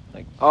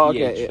like Oh,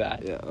 PH okay.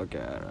 fat. Yeah, okay.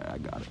 All right, I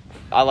got it.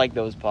 I like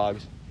those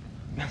pogs.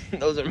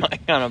 Those are my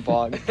kind of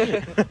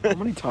pog. How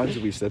many times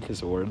have we said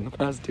this word in the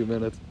past 2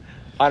 minutes?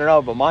 I don't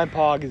know, but my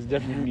pog is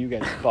different from you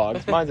guys'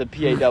 pogs. Mine's a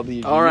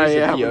PAWG. All right,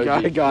 yours yeah,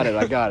 a POG.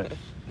 I got it.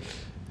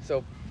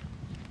 So,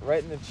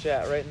 write in the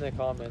chat, write in the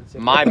comments.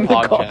 My In the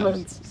pog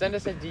comments. champs. Send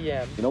us a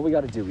DM. You know what we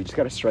got to do? We just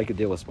got to strike a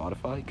deal with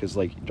Spotify, because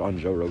like on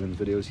Joe Rogan's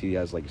videos, he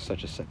has like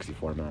such a sexy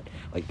format.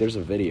 Like there's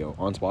a video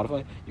on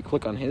Spotify, you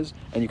click on his,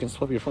 and you can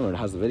flip your phone and it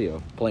has the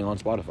video playing on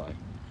Spotify.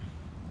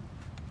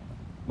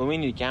 But we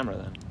need a camera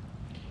then.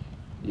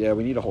 Yeah,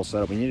 we need a whole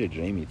setup. We need a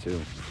Jamie too.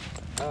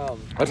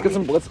 Um, Let's get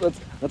some. Let's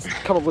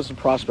come up with some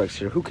prospects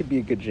here. Who could be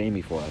a good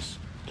Jamie for us?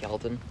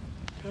 Kelton.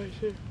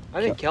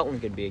 I think Kelton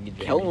could be a good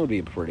Jamie. Kelton would be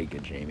a pretty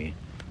good Jamie.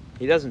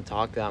 He doesn't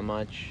talk that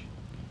much.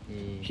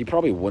 He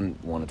probably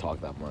wouldn't want to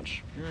talk that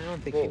much. I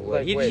don't think Well, he would.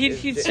 like, wait,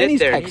 he'd is- sit And he's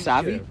there. tech he'd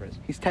savvy. do it.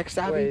 He's tech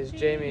savvy. wait, is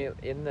Jamie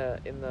in the?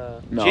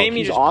 No, Jamie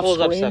he's just off pulls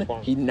up screen. stuff for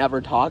him. He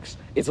never talks.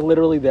 It's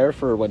literally there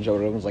for when Joe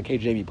Rogan's like, "Hey,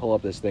 Jamie, pull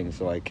up this thing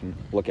so I can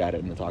look at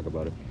it and talk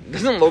about it."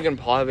 Doesn't Logan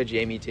Paul have a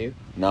Jamie too?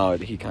 No,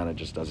 he kind of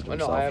just does it Oh,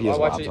 no, himself. He has a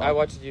laptop. I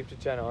watch the YouTube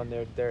channel on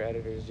their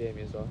editor is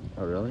Jamie as well.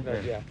 Oh, really? No,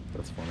 yeah.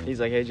 That's funny.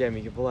 He's like, hey Jamie,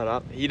 can you pull that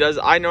up? He does.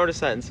 I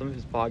noticed that in some of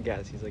his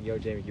podcasts. He's like, yo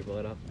Jamie, can you pull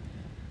it up?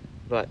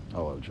 But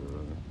Oh, Joe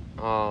Rogan.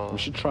 oh, We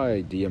should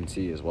try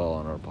DMT as well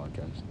on our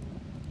podcast.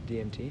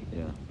 DMT.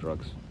 Yeah,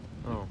 drugs.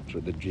 Oh,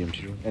 The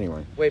GMT drug.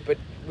 Anyway. Wait, but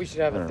we should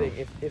have I a don't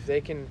thing. If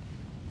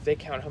they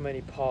count how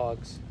many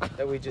pogs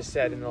that we just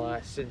said in the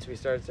last since we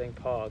started saying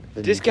pog.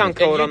 Then discount And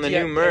code you on the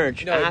DM new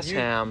merch. and- no, and you-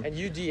 Assham. And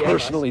you you DM can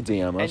personally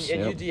DM us. us. And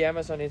yep. you DM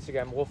us on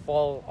Instagram. We'll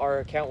follow our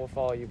account. Will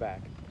follow you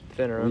back.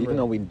 Finn, remember? Even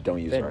though we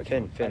don't use our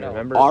Finn, account. I Finn, know.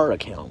 remember? Our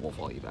account will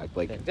follow you back.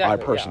 Like, Exactly. our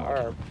personal yeah,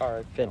 account.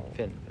 our Finn, account.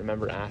 Finn,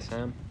 remember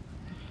Assham?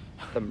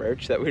 The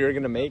merch that we were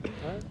gonna make.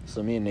 Huh?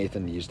 So me and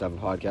Nathan used to have a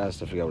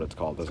podcast. I forget what it's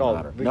called. Doesn't It's called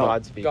matter. the No.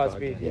 Godspeed.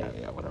 Godspeed.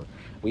 Podcast. Yeah,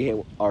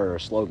 whatever. Our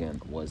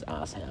slogan was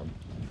Assham.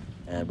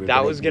 And we were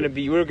That was gonna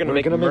be. We were gonna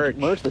make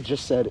merch. that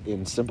just said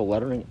in simple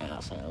lettering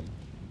Assham.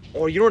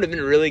 Or you know what would have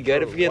been really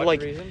good if we had What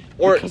like, reason?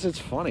 or Because it's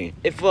funny.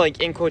 if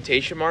like in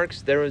quotation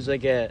marks there was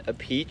like a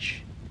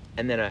peach,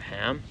 and then a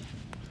ham.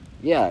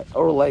 Yeah,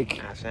 or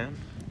like Assam.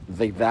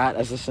 that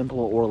as a simple,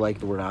 or like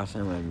the word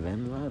Assham and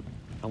then that.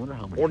 I wonder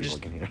how many Or people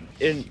just- can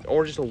hear.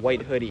 Or just a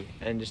white hoodie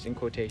and just in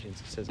quotations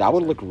it says. That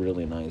would Assam. look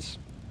really nice.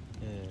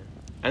 Yeah.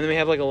 And then we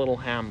have like a little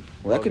ham.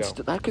 Well, that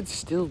logo. that could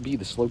still be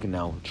the slogan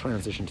now.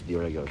 Transition to the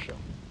irregular show,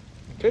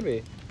 Could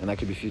be. and that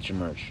could be future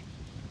merch.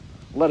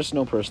 Let us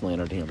know personally in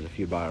our DMs if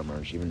you buy our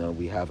merch, even though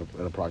we have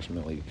an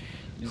approximately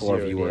 4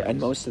 Zero viewer, and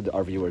DMs. most of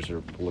our viewers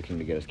are looking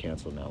to get us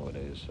canceled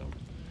nowadays. So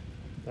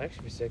I'd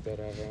actually be sick though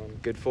to have one.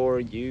 Good for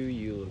you.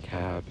 You look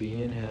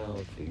happy and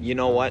healthy. You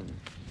know what?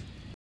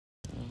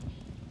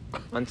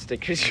 On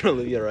stickers, you're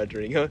Olivia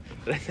Rodrigo.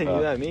 Did I send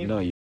you that meme? No,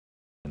 you.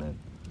 I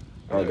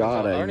Oh don't God,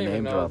 even know- I don't even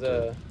name know dropped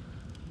the it.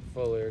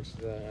 full lyrics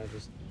to that. I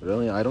just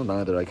Really, I don't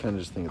either. I kind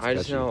of just think it's I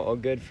just catchy. know, oh,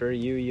 good for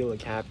you. You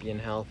look happy and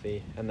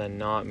healthy, and then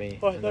not me.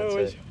 And that's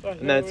it. I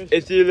And that's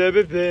it's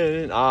 11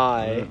 and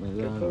I.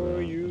 Good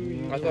for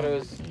you. I thought it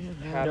was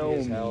happy know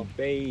as me, hell.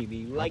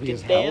 baby. Like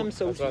as a hell? damn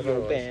so That's what I thought it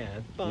was.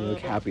 bad. You look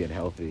happy and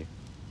healthy.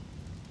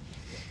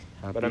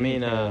 Happy But I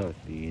mean, and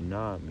healthy,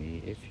 not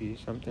me. If you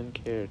something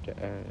care to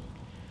add.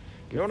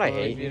 You know what I If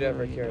hate? you'd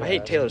ever care I to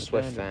hate ask. Taylor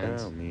Swift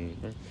fans.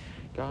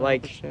 God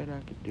Like- said I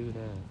could do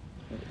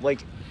that.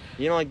 Like,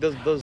 you know, like those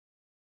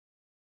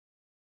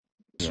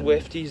Yeah.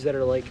 Swifties that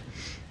are like,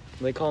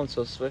 they call them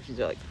so Swifties.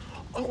 They're like,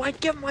 oh, I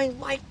give my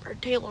life for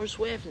Taylor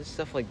Swift and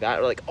stuff like that.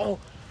 Or like, oh,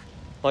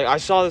 like I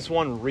saw this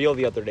one reel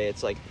the other day.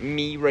 It's like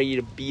me ready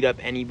to beat up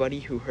anybody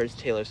who hurts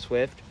Taylor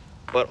Swift,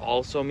 but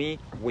also me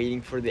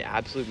waiting for the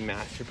absolute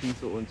masterpiece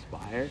that will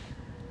inspire.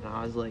 And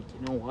I was like,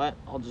 you know what?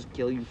 I'll just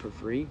kill you for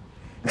free.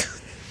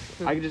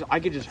 I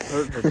could just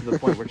hurt her to the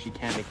point where she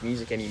can't make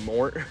music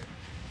anymore.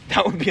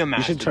 That would be a You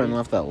masterpiece. should turn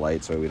off that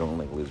light so we don't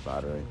like lose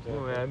battery.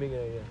 Oh, yeah, that'd be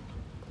good, yeah.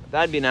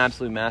 That'd be an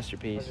absolute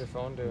masterpiece. How's your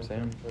phone doing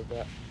Sam? for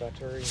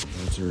battery?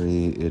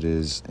 Battery, it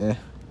is. Yeah,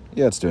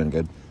 it's doing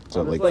good.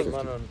 So like. I'm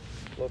on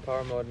low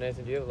power mode.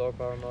 Nathan, do you have low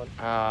power mode?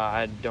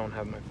 I don't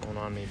have my phone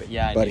on me, but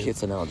yeah, I But do.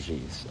 it's an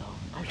LG, so.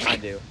 I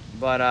do.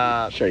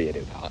 But Sure you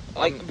do.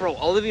 like, bro,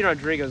 Olivia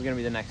Rodrigo is gonna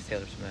be the next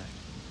Taylor Swift.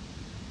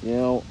 You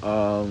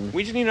know,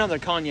 We just need another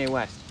Kanye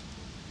West.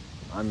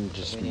 I'm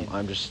just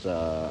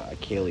a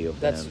Kaleo fan,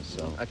 That's-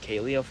 so. A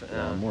Kaleo fan.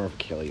 Yeah, I'm more of a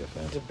Kaleo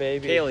fan. The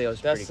baby.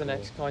 Kaleo's That's pretty the cool.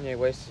 next Kanye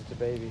West is the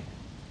baby.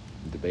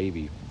 The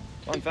baby.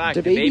 Fun fact: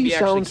 The the baby baby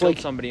actually sounds killed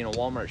like- somebody in a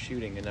Walmart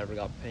shooting and never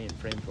got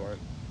framed for it.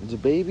 The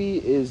baby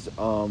is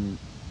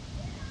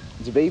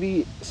The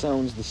baby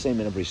sounds the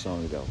same in every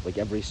song though. Like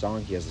every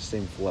song, he has the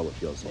same flow. It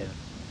feels like. Yeah.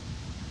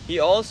 He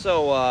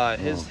also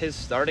his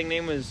starting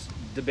name was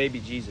the Baby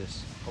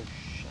Jesus. Oh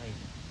shit.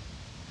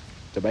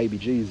 The baby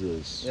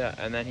Jesus. Yeah,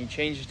 and then he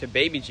changed it to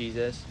Baby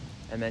Jesus,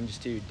 and then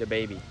just to the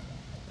Baby.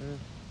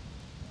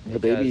 The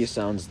baby Because-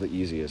 sounds the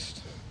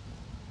easiest.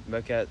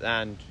 Because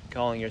and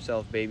calling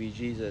yourself Baby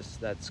Jesus,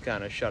 that's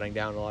kind of shutting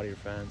down a lot of your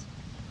fans,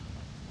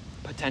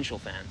 potential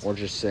fans. Or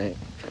just saying,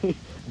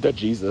 the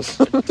Jesus.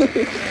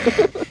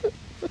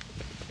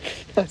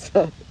 That's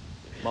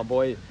My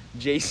boy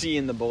JC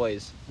and the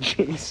boys.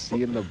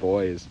 JC and the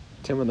boys.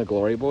 Tim and the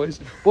Glory Boys.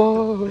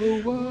 Whoa,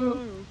 whoa,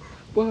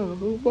 whoa,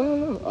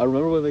 whoa. I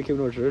remember when they came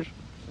to our church.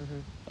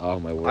 Oh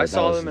my word. I that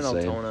saw was them in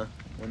insane. Altona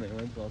when they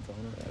went to Altona.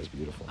 That was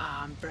beautiful.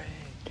 I'm brave.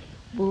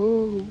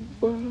 Whoa,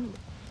 whoa.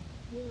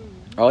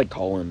 I like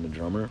Colin, the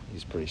drummer.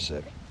 He's pretty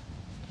sick.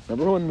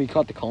 Remember when we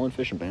caught the Colin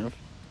fish in Banff?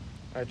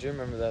 I do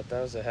remember that.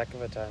 That was a heck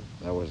of a time.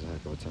 That was a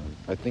heck of a time.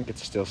 I think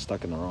it's still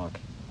stuck in the rock.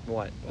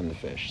 What? And the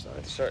fish,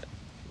 sorry. Sorry.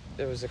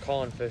 It was a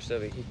Colin fish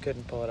that he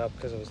couldn't pull it up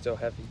because it was still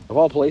heavy. Of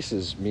all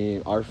places,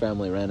 our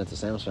family ran into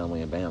Sam's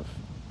family in Banff.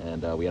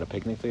 And we had a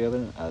picnic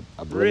together at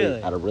a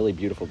really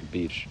beautiful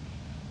beach.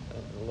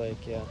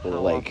 Lake, yeah. The How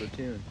lake.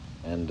 opportune.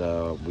 And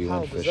we How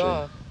went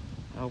bizarre. fishing.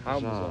 How How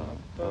bizarre. How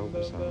Bum, bum,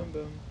 bizarre. bum,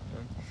 bum.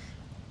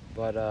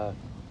 But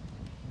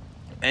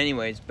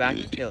anyways, back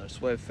to Taylor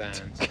Swift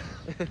fans.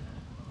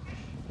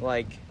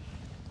 Like,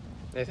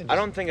 Nathan, I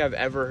don't think I've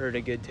ever heard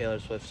a good Taylor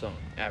Swift song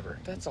ever,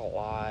 That's a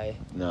lie.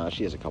 No,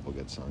 she has a couple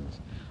good songs.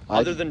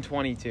 other than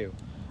 22.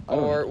 I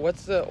don't Or know.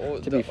 what's the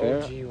To be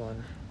fair, OG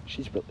one?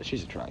 she's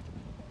attractive.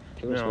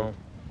 Taylor No, Swift.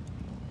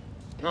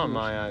 not in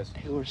my eyes.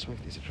 Taylor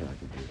Swift is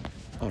attractive, dude.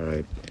 All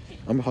right,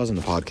 I'm pausing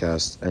the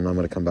podcast, and I'm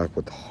gonna come back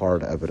with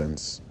hard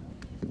evidence.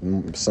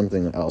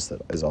 Something else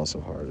that is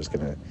also hard is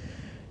gonna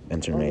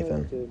enter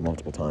Nathan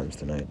multiple times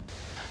tonight.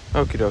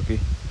 Okie dokie.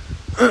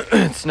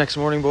 It's next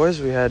morning, boys.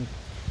 We had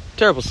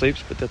terrible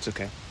sleeps, but that's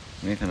okay.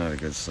 Nathan had a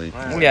good sleep.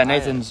 Yeah,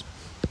 Nathan's.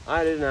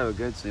 I didn't have a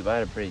good sleep. I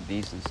had a pretty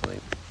decent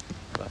sleep.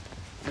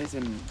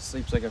 Nathan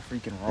sleeps like a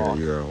freaking Here, rock.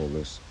 you gotta hold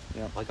this.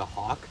 Like a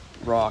hawk?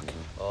 Rock.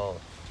 Oh.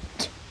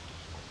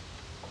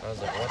 I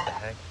was like, what the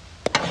heck?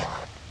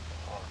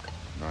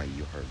 Nah,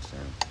 you heard Sam.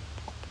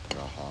 The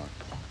hawk.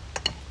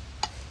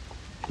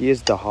 He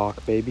is the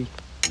hawk, baby.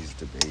 He's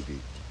the baby.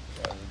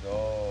 Let's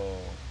go.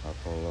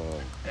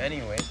 Apollo.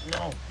 Anyway,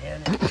 no,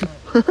 damn it.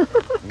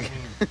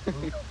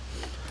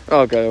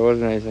 Okay, there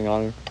wasn't anything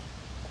on her.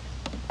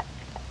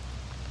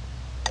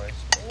 My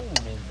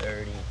spoon is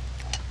dirty.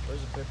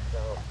 Where's the paper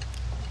towel?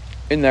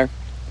 In there.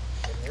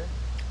 In here?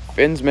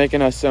 Finn's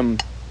making us some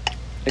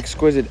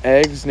exquisite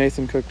eggs.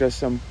 Nathan cooked us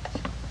some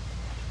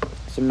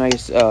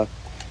nice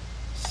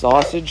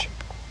sausage.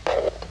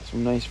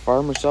 Some nice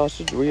farmer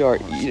sausage. We are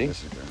eating.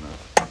 This is good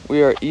enough.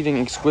 We are eating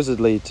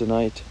exquisitely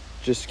tonight.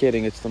 Just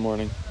kidding, it's the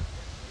morning.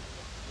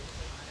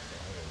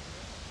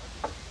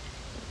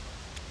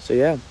 So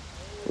yeah,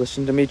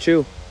 listen to me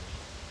chew.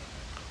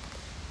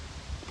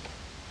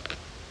 I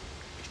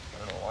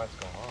don't know what's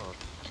going on.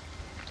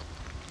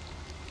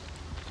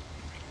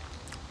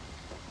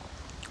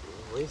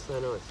 At least I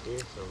know it's here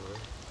somewhere.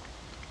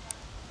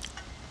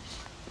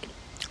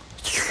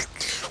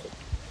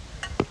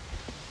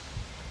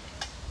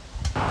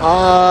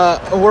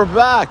 We're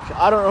back.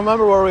 I don't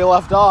remember where we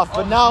left off,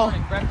 but now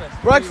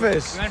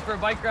breakfast. We went for a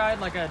bike ride,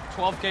 like a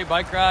 12K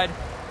bike ride.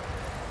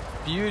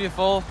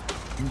 Beautiful.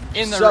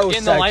 In the So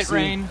light sexy.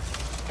 rain.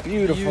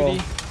 Beautiful.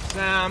 Beauty.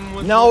 Sam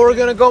was Now we're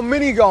gonna go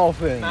mini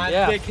golfing. mad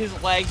Yeah. thick. His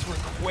legs were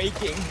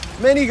quaking,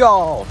 Mini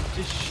golf.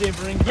 just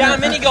shivering. Yeah,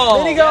 mini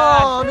golf. Mini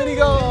golf. Mini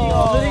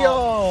golf. Mini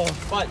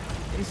golf. But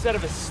instead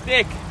of a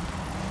stick,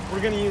 we're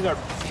gonna use our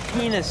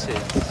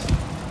penises.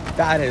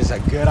 That is a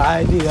good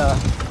idea.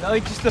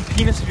 Like just the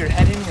penis of your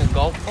head hitting a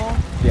golf ball.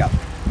 Yeah.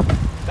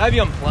 That'd be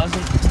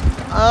unpleasant. Did you do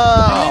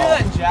Oh.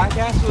 that in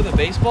Jackass with a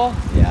baseball?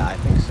 Yeah, I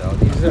think so.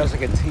 They use it as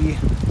like a tee.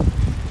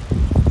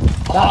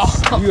 That's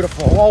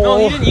beautiful. Whoa, No,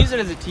 whoa. he didn't use it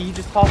as a tee. He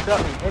just popped it up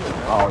and hit it.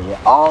 Oh yeah.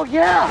 Oh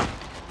yeah.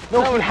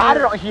 No, he had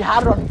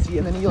it on a tee,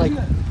 and then he like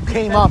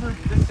came up.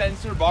 The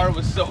sensor bar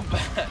was so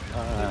bad.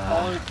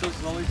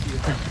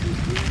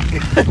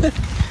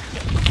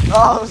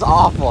 Oh, it was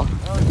awful.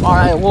 All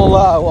right, we'll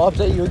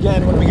update you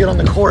again when we get on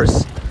the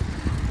course.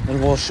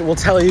 and we'll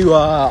tell you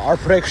our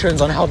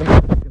predictions on how the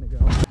match is gonna go.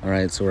 All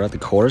right, so we're at the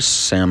course.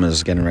 Sam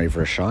is getting ready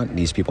for a shot.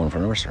 These people in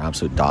front of us are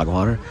absolute dog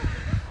water.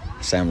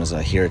 Sam was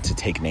here to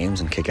take names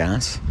and kick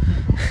ass.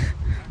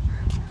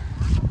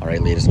 All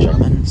right, ladies and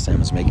gentlemen,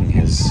 Sam is making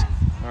his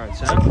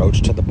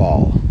approach to the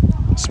ball.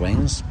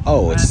 Swings.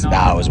 Oh,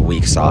 that was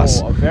weak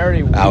sauce. Oh,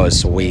 very weak. That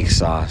was weak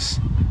sauce.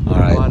 All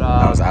right,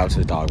 that was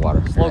absolute dog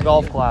water. Slow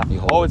golf clap.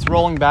 Oh, it's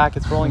rolling back.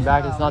 It's rolling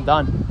back. It's not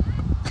done.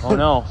 Oh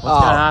no, what's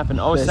gonna happen?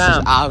 Oh, this Sam.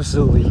 is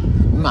absolutely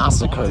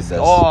massacred. This.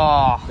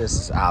 Oh, this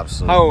is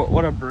absolutely. Oh,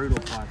 what a brutal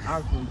clap.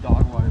 Absolute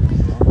dog water.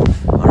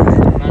 All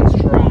right,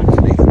 Man's trash.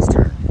 Nathan's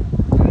turn.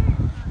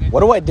 What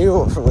do I do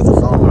with the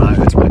phone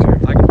when it's my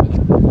turn? I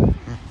can.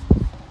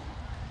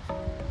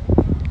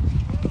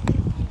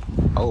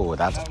 Oh,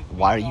 that's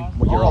why are you?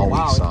 You're all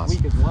weak sauce.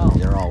 It's weak as well.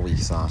 You're all weak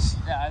sauce.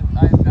 Yeah,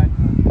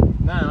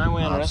 man, I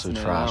went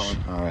Absolute trash.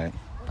 All right.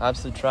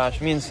 Absolute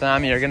trash. Me and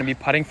Sammy are gonna be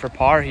putting for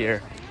par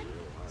here.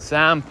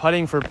 Sam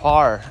putting for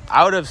par.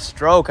 Out of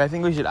stroke. I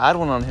think we should add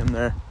one on him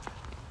there.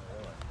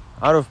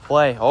 Out of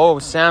play. Oh,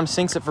 Sam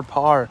sinks it for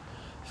par.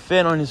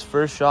 Finn on his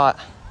first shot.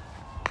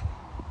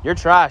 You're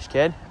trash,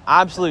 kid.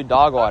 Absolute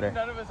dog water.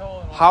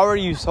 How are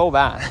you so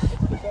bad?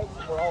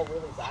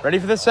 Ready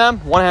for this, Sam?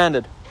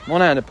 One-handed.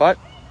 One-handed putt.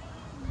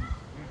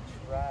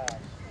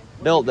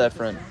 Built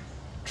different.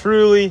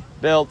 Truly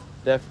built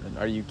different.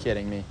 Are you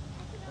kidding me?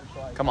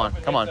 Come on,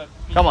 come on,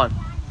 come on.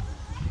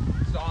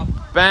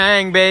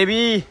 Bang,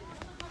 baby.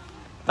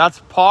 That's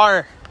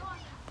par.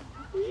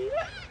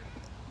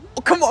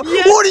 Oh, come on.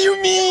 Yes. What do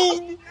you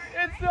mean?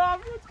 It's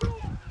off. Let's go.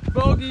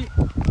 Bogey.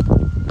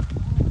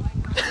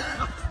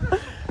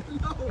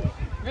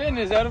 Vin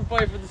is out of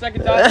play for the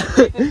second time.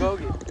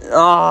 Bogey.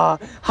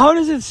 How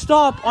does it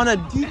stop on a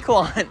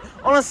decline?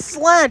 On a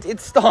slant, it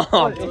stopped.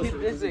 Right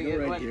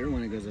here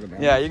when it goes at the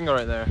bottom. Yeah, you can go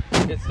right there.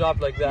 It stopped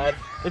like that.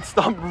 It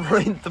stopped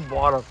right at the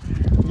bottom.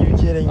 You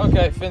kidding me?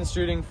 Okay, Finn's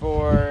shooting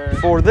for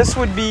This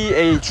would be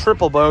a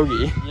triple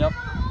bogey. Yep.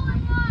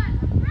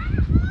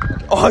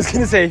 Oh, I was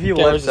gonna say if he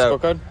Okay, where's lifts the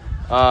out.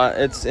 scorecard?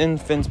 It's in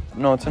Finn's.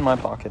 No, it's in my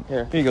pocket.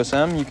 Here. Here you go,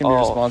 Sam. You can be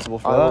responsible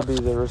for I will that.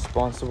 be the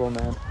responsible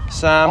man.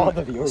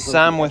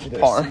 Sam with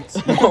par.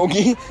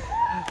 Bogey.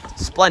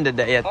 Splendid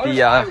day at the.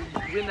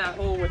 in that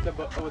hole with the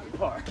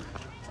par,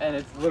 and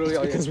it's literally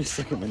all Because we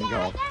suck at mini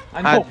golf.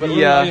 I know, at but the,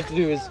 literally all you have to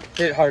do is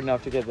hit hard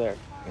enough to get there.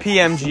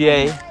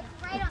 PMGA.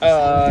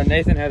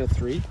 Nathan had a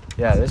 3.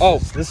 Yeah.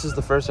 This is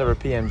the first ever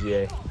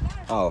PMGA.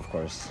 Oh, of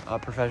course.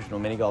 Professional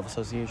Mini Golf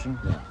Association.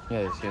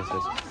 Yeah. Yes.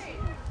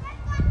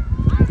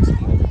 It's a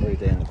great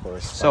day in the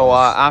course. So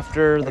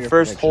after the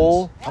first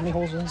hole, How many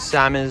holes is it?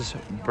 Sam is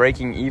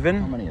breaking How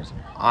even. many is it?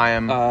 I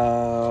am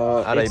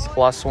at a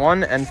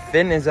 +1, and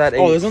Finn is at a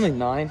there's only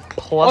 9.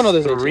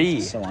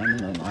 +3. So I'm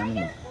in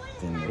the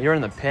thing. You're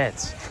in the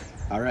pits.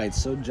 All right,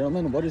 so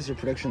gentlemen, what is your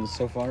prediction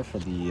so far for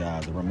the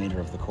remainder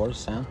of the course,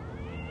 Sam?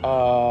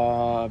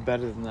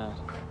 Better than that.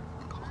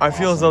 I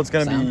feel as though it's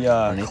gonna Sam? be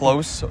Nathan?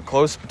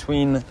 close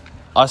between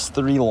us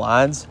 3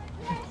 lads,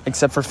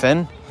 except for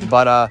Finn.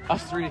 But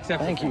Us 3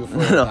 except Thank for you for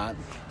No. that.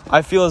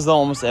 I feel as though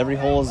almost every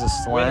hole is a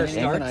slant.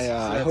 Nathan,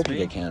 I hope you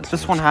get cans.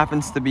 This one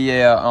happens to be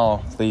a.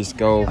 Please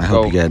go. I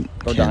hope you get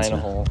Go die in cancer. a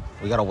hole.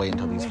 We gotta wait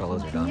until these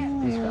fellows are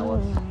done. These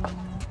fellas.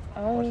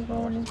 My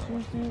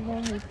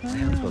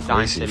hands go Dying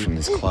greasy City. from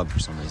this club for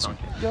some reason.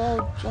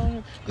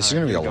 This is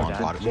gonna be a long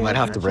pod. We might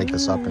have to break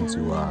this up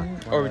into.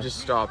 Or we just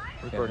stop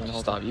recording the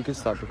whole Stop. You can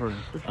stop recording.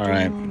 All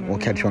right, we'll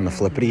catch you on the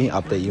flippity.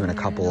 Update you in a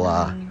couple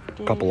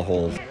of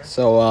holes.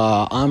 So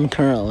I'm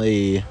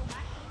currently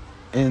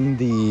in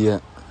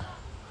the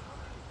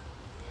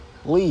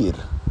lead.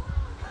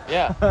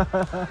 Yeah.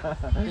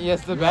 He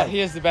has the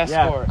best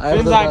score. I have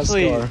Finn's the best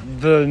actually score.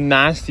 the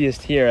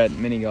nastiest here at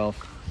mini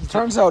golf.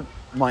 Turns out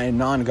my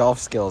non-golf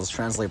skills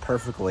translate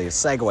perfectly.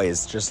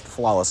 Segues just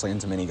flawlessly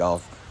into mini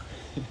golf.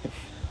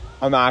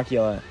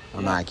 Immaculate.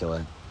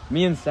 Immaculate.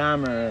 Me and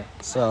Sam are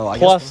So I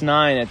guess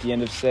 +9 at the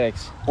end of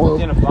 6. Or- At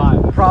the end of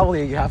 5.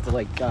 probably you have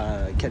to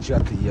catch you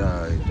at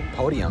the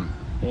podium.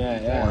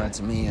 Yeah. Or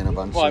it's me and a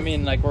bunch Well, I of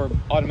mean, like, we're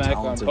automatically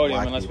on talented podium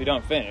black unless we people.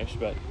 don't finish,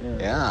 but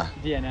yeah.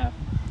 DNF.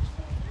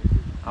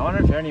 I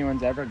wonder if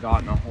anyone's ever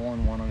gotten a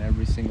hole-in-one on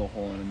every single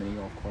hole in a mini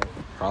golf course.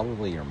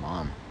 Probably your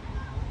mom.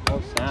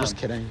 Oh, Sam. Just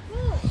kidding.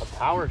 A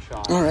power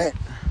shot. All right.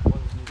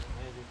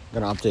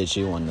 Gonna update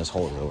you when this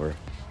hole is over.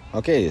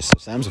 Okay, so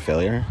Sam's a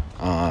failure.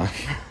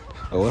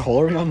 What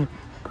hole are we on?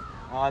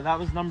 That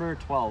was number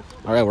 12.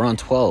 All right, we're on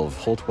 12.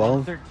 Hole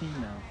 12. 13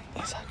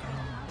 now. Is that girl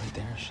right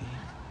there? Is she?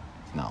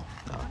 No.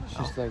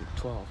 She's like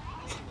 12.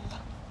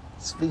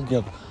 Speaking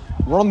of,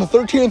 we're on the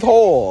 13th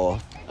hole.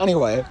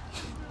 Anyway.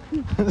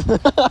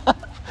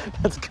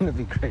 That's gonna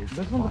be great.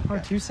 This one's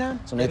part 2, Sam?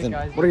 So Nathan,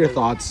 guys, what are your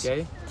thoughts?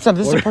 Okay. Sam,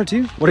 this What is part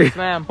 2? What are your,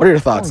 Ma'am. what are your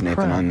thoughts, Holy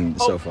Nathan, crap. on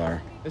so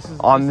far?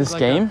 On is this like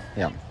game?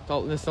 This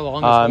is the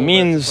longest hole,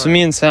 Me but so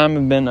and Sam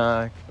have been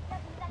neck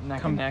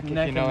and neck, if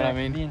you know what I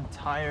mean. The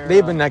entire.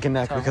 They've been neck and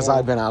neck entire because hole.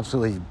 I've been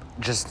absolutely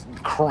just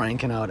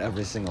cranking out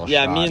every single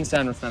Yeah, shot. me and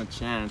Sam don't stand a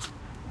chance.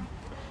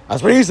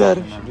 That's what he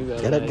said. Do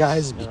that Get it, nice.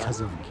 guys,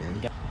 because of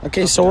gay.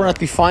 Okay, so we're at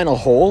the final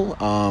hole.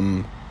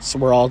 So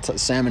we're all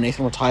Sam and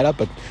Nathan were tied up,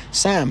 but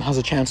Sam has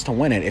a chance to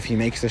win it if he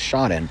makes this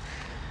shot in.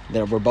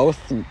 We're both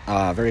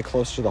very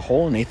close to the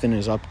hole. Nathan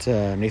is up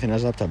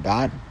to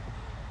bat.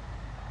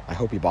 I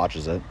hope he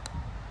botches it.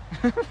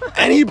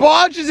 And he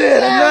botches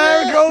it, and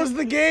there goes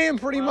the game,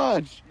 pretty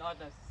much. Not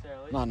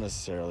necessarily. Not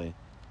necessarily.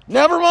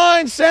 Never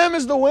mind. Sam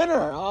is the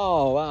winner.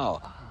 Oh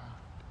wow.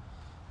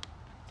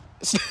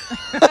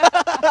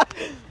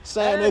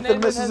 Sam, Nathan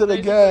misses it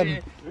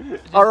again.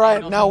 All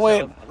right, now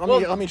wait.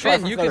 Let me try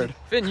Finn, for third.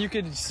 Finn, you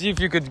could see if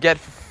you could get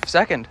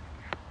second.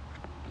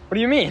 What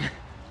do you mean?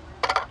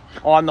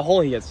 Oh, on the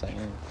hole he gets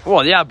second.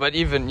 Well, yeah, but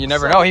even you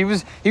never know. He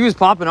was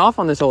popping off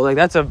on this hole. Like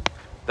that's a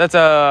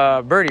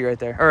birdie right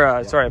there,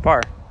 or sorry, a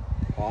par.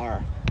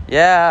 Par.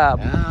 Yeah.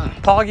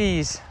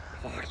 Poggies.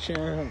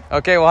 Champ.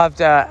 Okay, we'll have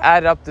to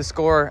add up the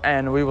score,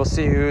 and we will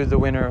see who the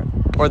winner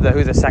or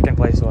who the second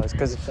place was.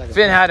 Because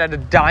Finn had a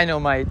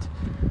dynamite,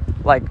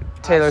 like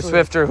Taylor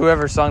Swift or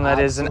whoever song that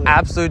is, an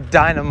absolute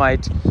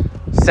dynamite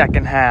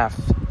second half,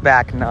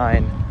 back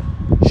nine.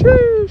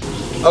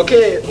 Sheesh.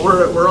 Okay,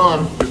 we're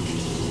on.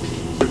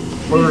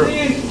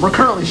 We're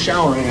currently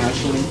showering,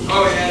 actually.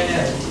 Oh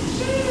yeah.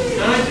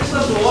 And I just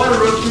let the water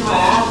run through my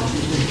ass.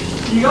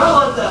 You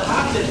gotta let that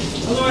happen,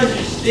 otherwise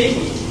you're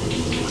stinky.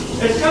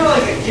 It's kind of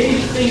like a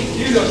cage thing to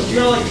do, though. You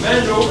gotta like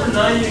bend over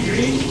 90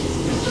 degrees,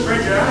 spread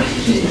your ass.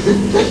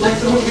 Like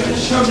someone's gonna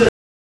shove their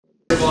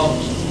ball.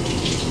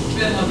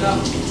 Finn, look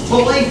up.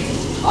 But like,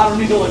 I don't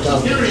need to look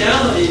up. In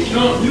reality, if you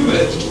don't do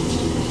it,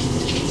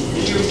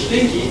 and you're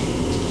stinky,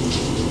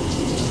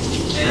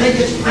 and it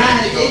gets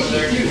mad over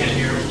there, you can't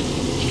hear it.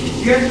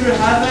 You guys ever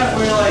have that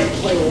where like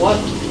what?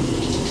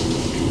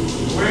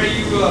 Where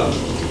you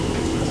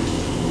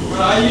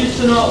where I used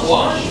to not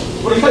wash?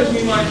 What if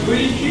between my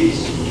booty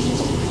cheeks?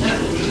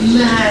 That's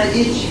mad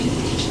itchy.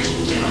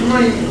 I'm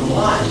not even gonna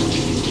lie.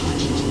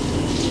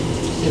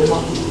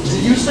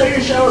 Did you start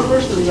your shower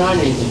first or did I,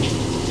 Nathan?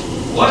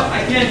 What?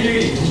 I can't hear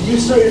you. Did you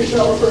start your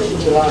shower first or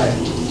did I?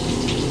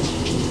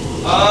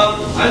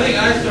 I think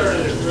I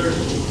started it first.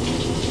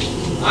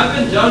 I've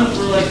been done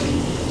for like a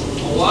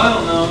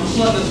while now. I'm just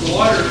letting this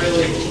water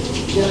really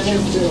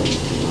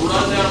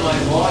run down my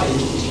body.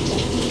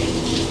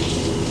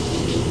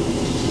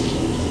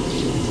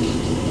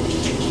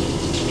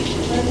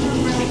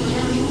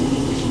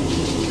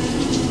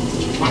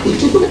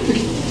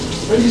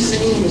 Are you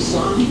singing in the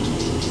sun?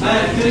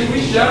 Man, if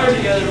we showered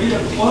together, we'd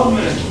have 12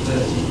 minutes of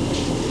this.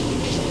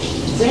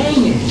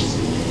 Dang it.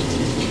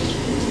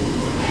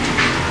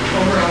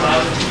 Over a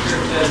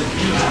loudspeaker says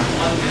you have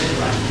 1 minute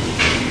left.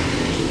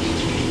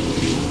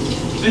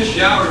 This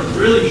shower is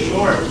really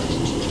short.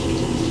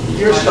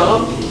 Your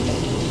stop?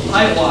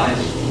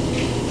 Height-wise.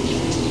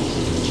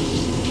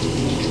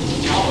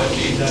 Not what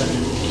she said.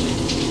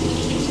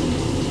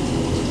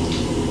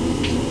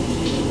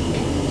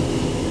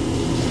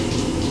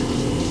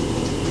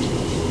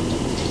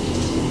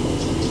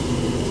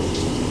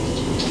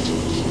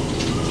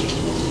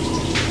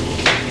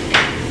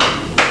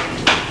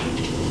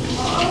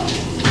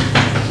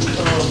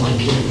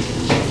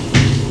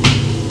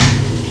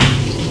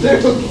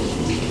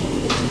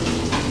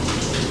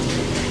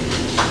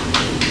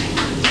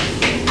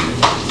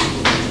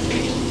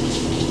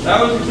 That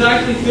was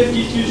exactly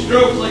 52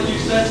 strokes, like you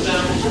said,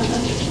 Sam.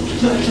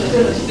 It's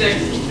gonna stick.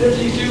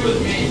 52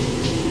 with me.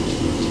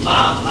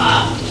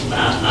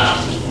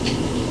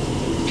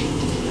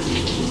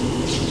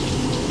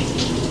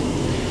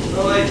 So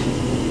like,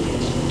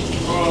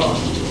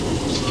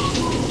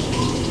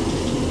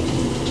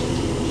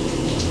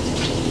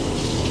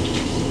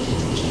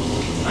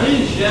 I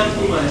need to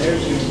shampoo my hair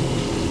soon.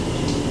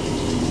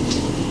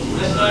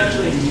 That's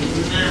actually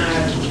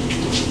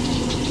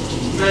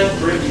mad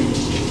breaking.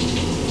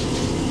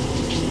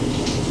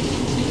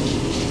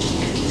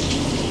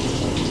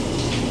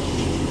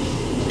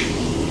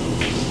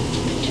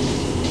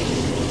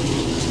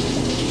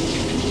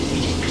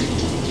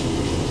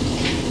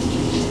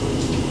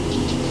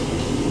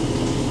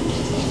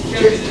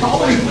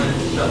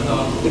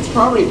 It's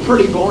probably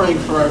pretty boring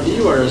for our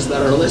viewers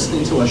that are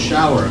listening to us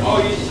shower. Oh,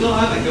 you still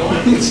have it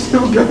going? It's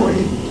still going.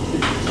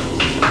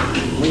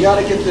 We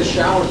gotta get the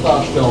shower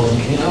thoughts going,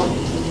 you know?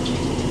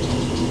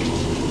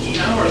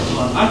 Shower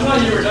thoughts? I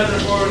thought you were done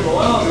recording a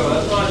while ago.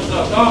 That's why I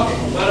stopped talking.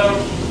 But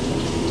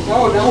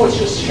No, it's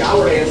just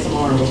shower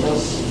ASMR with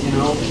us, you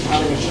know,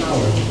 having a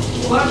shower.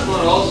 well, that's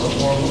not also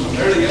horrible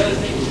compared to the other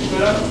things we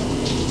put up.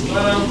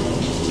 But I'm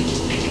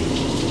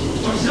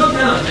still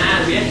kind of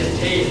mad we have to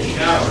pay to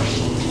shower.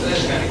 So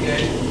that's kind of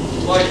good.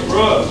 Like,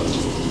 bro.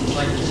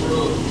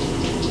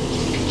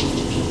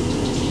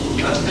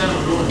 That's kind of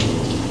annoying.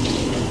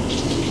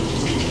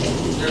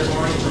 They're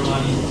horny for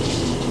money.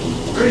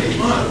 Pretty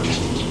much.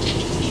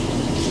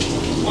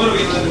 What do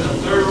we live in a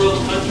third world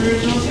country or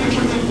something?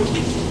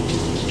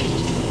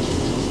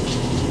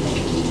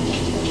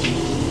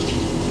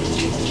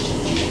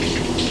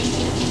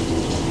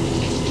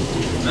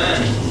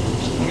 Man,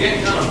 I'm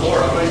getting kind of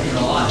bored. I'm not even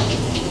gonna lie.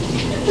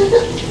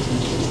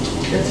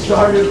 It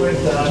started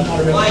with not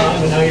enough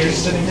time, and now you're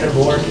sitting there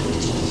bored.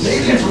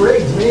 Maybe it's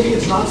rigged. Maybe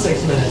it's not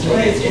 6 minutes.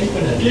 Maybe it's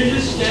infinite. You're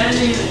just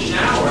standing in the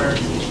shower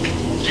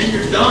and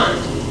you're done.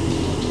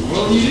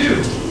 What will you do?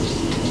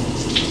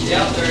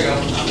 Yeah, there we go.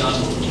 I'm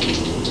done.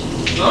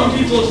 Some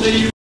people say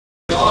you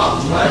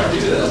off. I don't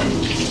do that.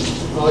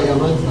 Oh yeah,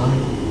 mine's done.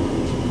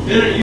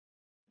 Didn't you?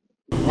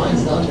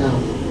 Mine's done now.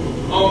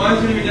 Oh, mine's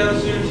gonna be done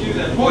soon too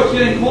then. Oh, it's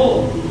getting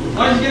cold.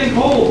 Mine's getting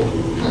cold.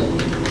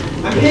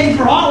 I'm paying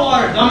for hot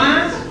water,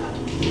 dumbass.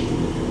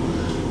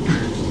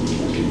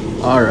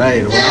 All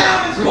right.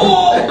 Damn, it's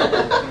cold.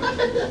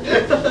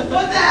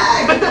 What the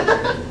heck?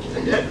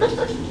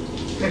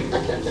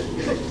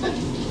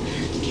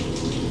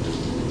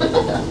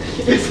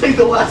 It's like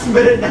the last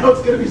minute now.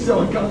 It's gonna be so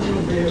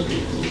uncomfortable for you.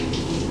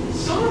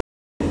 Son of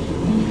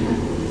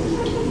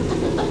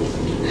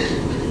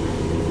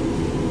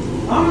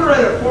I'm gonna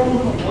write a formal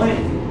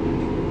complaint.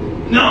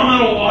 No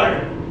amount of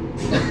water.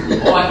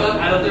 Oh, I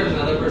thought there was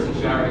another person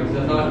showering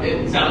because I thought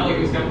it sounded like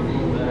it was coming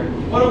from over there.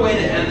 What a way to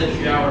end the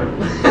shower.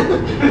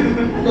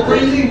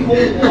 Freezing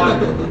cold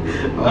water.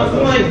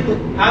 Nothing like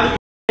having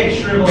a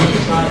shrivel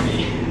inside me.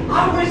 I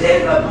was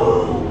in the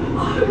pool. I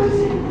was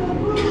in the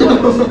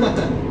pool.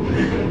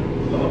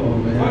 Oh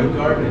man. What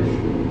garbage.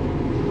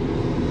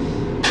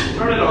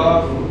 Turn it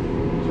off.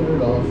 Turn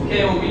it off.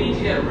 Okay, well we need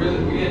to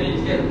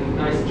get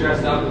nice and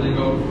dressed up and then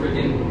go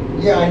freaking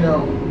Yeah, I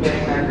know.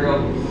 bang that girl.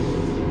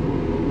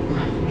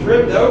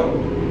 Tripped out.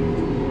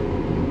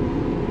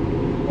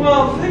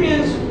 Well, the thing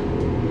is,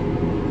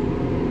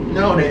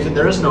 No, Nathan,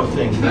 there is no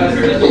thing. that's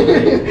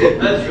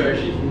fair.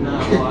 She's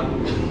not hot.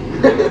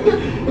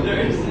 There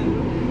isn't.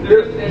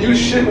 You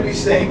shouldn't be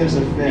saying there's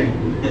a thing.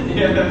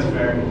 Yeah, that's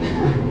fair.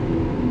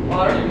 Well,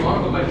 I don't even want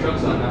to put my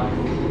trucks on now.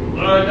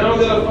 Alright, now I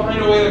gotta find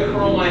a way to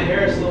curl my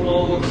hair so the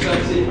mole looks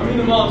sexy. I mean,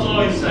 the mole's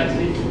always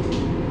sexy.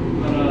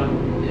 But,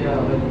 Yeah,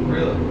 like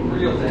real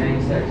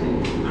dang sexy.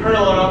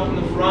 curl it up in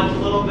the front a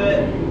little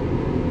bit.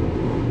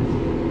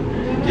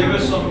 Give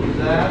us some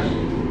pizzazz.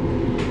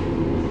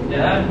 Yeah,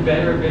 that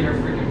better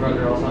freaking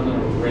brother, else I'm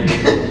gonna rape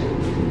him.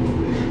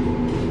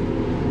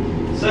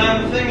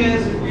 Sam, the thing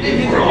is, if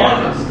If we're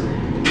honest, we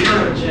don't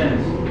have a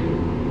chance.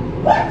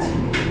 What?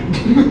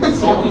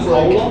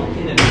 Coca-Cola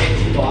in a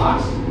fancy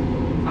box?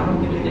 I don't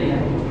give a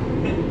damn.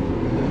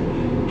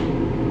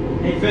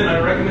 Hey, Finn, I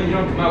recommend you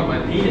don't come out. My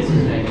penis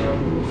is hanging out.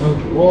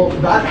 Well,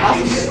 that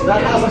hasn't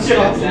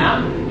stopped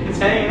you. It's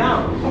hanging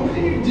out. What are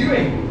you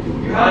doing?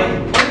 You I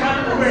have put my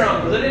underwear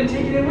on because I didn't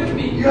take it in with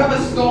me. you have a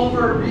stall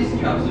for a reason.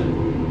 You have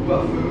some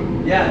what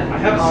food? Yeah, I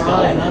have a All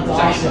stall. right, that's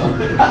awesome.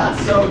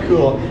 That's so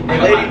cool.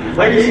 Hey,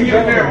 I gave you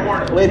a fair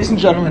warning. Ladies and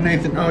gentlemen,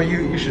 Nathan. Oh,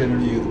 you should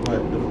interview.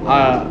 But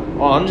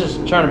Well, I'm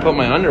just trying to put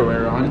my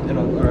underwear on.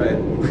 all right.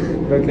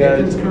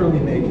 Nathan's currently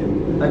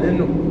naked. I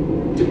didn't.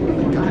 The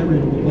guy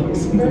randomly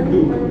walks in the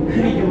coop.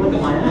 You can look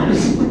at my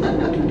ass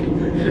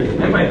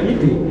and my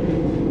pee-pee.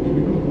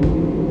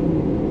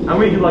 And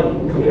we can like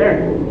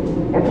compare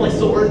or play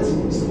swords.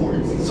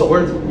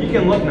 Swords. You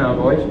can look now,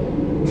 boys.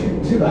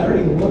 Dude, I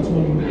already looked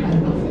when you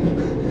had nothing.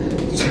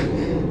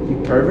 You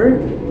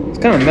pervert. It's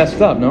kind of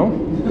messed up, no?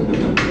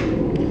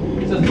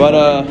 But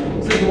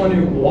This is the one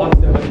who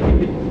walked out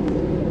naked.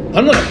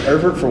 I'm not a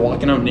pervert for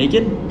walking out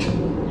naked.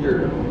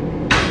 You're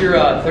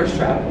thirst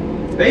trap.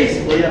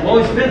 Basically, I've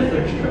always been a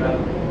thirst trap.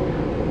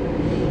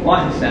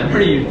 Why, Sam?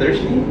 Are you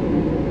thirsty?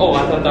 Oh,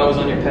 I thought that was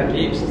on your pet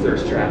peeves,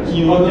 thirst traps. Oh,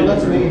 no,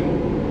 that's me.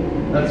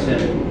 That's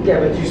it. Yeah,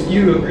 but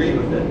you agreed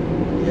with it.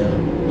 Yeah.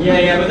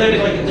 Yeah, but then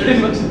like He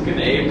looks like an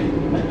ape.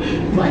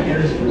 My hair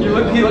is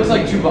really He looks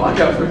like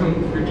Chewbacca from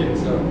freaking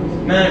Star Wars.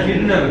 man, if you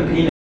didn't have a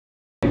penis.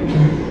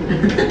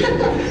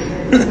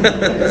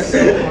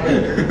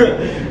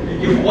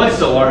 What's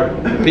so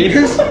hard?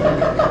 Penis?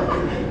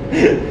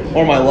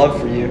 Or my love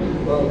for you?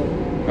 Oh,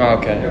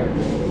 okay.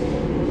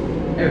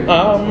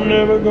 I'm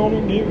never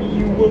gonna give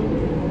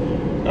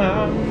you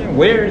up.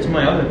 Where's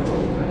my other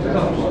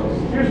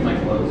clothes? Here's my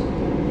clothes.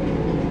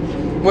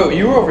 Wait,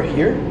 you were over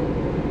here?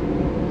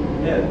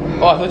 Yeah.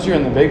 Oh, I thought you were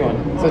in the big one.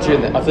 I thought you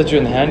were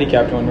in the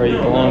handicapped one where you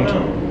belonged.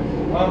 No.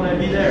 Why would I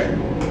be there?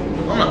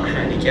 I'm not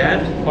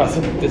handicapped. Oh, I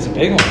thought it's a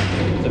big one.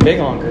 It's a big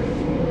honker.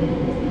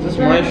 Is this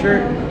my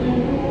shirt?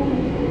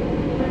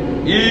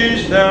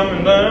 East down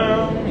and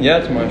down. Yeah,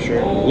 it's my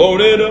shirt.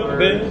 Loaded up,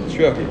 bitch.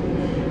 Truck it.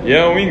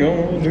 Yeah, we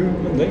gonna do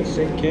what they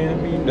say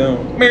can't be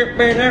done. Good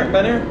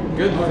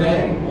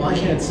thing. Well, I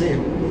can't see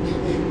him.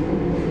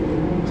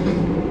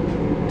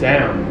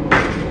 Damn.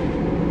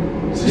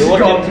 So You you look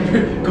go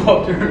at-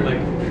 up to her and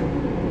like,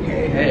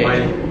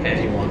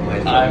 hey, You want my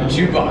I'm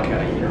Chewbacca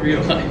in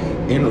real life.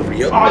 in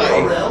real I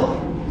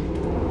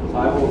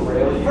will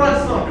rail you. The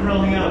front's not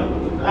curling up.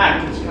 The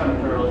back is kind of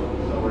curly,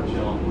 so we're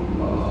chilling.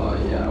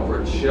 Yeah,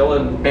 we're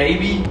chilling,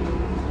 baby.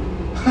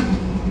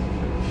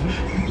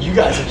 You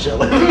guys are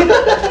chilling.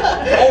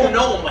 Oh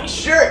no, my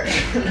shirt!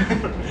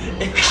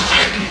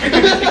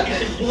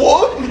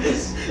 What?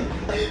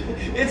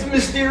 It's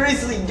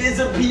mysteriously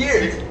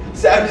disappeared.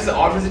 Sam just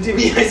offers it to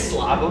me, I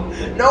slap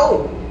him.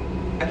 No!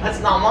 That's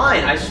not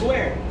mine, I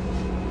swear.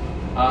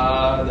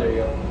 There you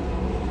go.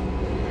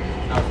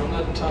 Now from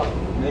the top.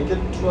 Make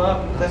it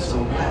drop. That's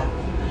so bad.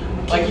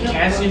 Like you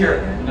can't see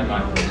her. Never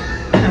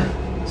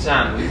mind.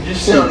 Sam, you're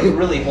just sounding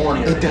really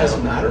horny. It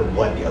doesn't matter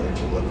what the other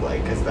two look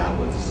like, because that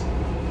was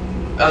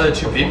The other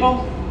two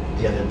people?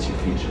 the other two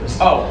features.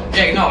 Oh,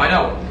 yeah, no, I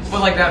know. But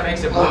like that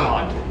makes it more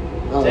odd.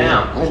 Oh,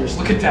 Damn. I understand.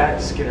 Look at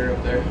that skitter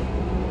up there.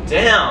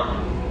 Damn.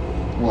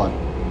 What?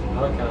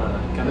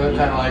 Kind of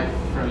like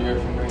from your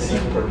finger. Did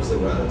you purposely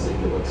wear that so you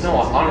could look No,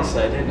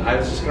 honestly, I didn't. I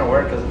was just gonna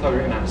wear it because I thought we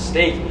were gonna have a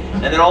steak.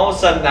 And then all of a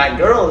sudden, that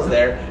girl is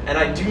there, and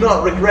I do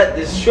not regret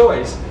this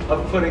choice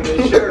of putting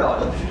this shirt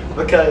on.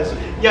 Because,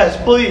 yes,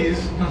 please.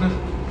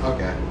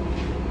 Okay.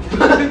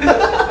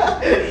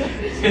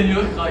 And you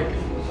look like.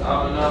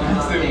 Oh no,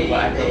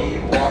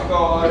 walk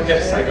on.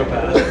 Okay,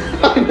 psychopath.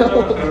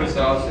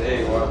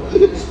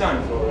 It's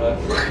time for it.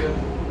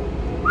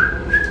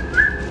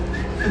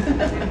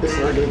 It's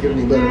not gonna get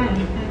any better.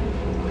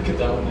 Look at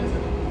that one, is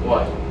it?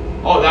 What?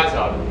 Oh, that's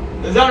out.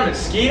 Is that a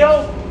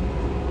mosquito?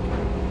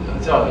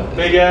 That's out.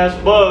 Big ass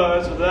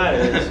buzz, what that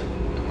is.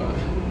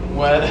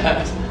 Wet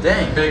ass.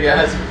 Dang. Big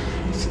ass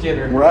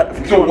skitter. We're at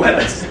the wet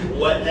ass.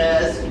 When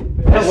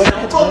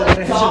it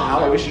hits an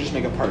hour, we should just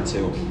make a part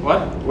 2. What?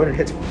 When it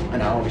hits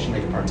an hour, we should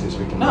make a part 2 so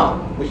we can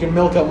No. we can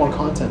milk out more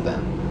content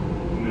then.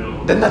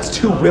 No. Then that's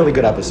 2 really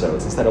good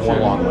episodes instead of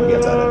one long one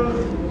gets at it.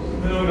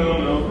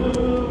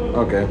 No.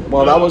 Okay.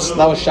 Well, that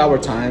was shower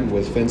time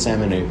with Finn,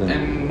 Sam, and Nathan.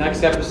 And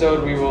next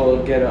episode we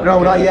will get a.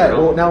 No, not yet.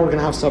 Well, now we're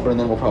gonna have supper and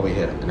then we'll probably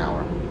hit an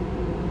hour.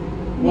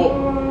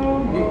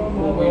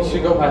 Well, we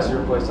should go past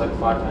your place like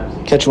 5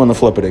 times. Catch you on the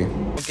flippity.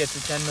 Get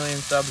to 10 million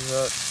subs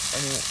without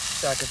any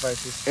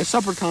sacrifices. It's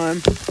supper time.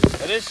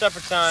 It is supper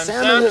time.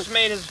 Sam Sam is- just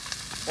made his.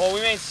 Well, we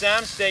made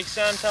Sam steak.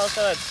 Sam, tell us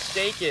how that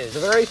steak is. The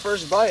very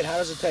first bite. How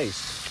does it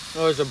taste?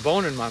 Oh, there's a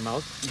bone in my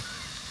mouth.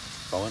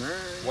 Boner.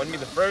 Wouldn't be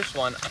the first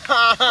one.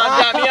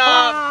 Dap me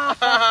up.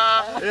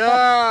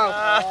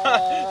 Yeah.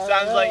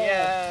 Sounds like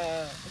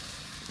yeah.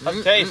 How's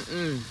it taste?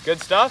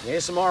 Good stuff.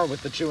 ASMR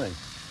with the chewing.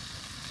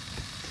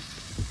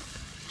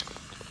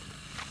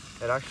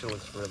 It actually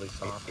looks really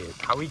soft.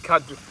 How he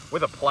cut through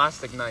with a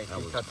plastic knife. That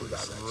He was cut through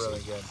pretty that sexy.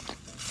 really good.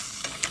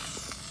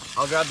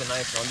 I'll grab the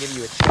knife and I'll give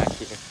you a check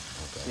here.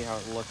 See how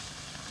it looks.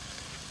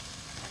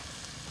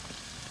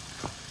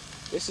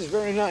 This is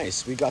very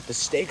nice. We got the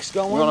steaks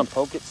You going. want to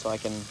poke it so I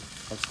can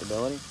have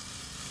stability?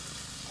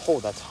 Oh,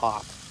 that's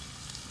hot.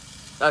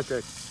 That's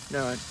good.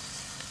 No,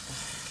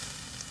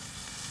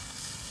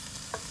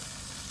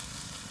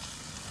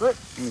 Let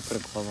me put a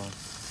glove on.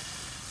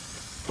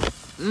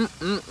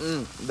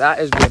 that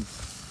is good.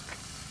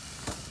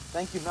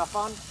 Thank you,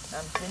 Nafan.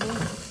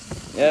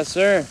 Yes,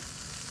 sir.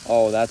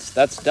 Oh, that's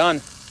done.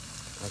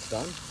 That's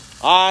done.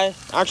 I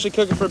actually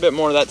cook it for a bit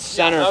more. That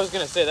center. I was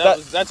gonna say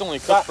that's only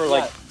cooked for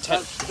like 10.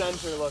 That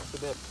center looks a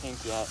bit pink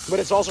yet. But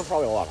it's also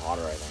probably a lot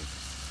hotter, I think.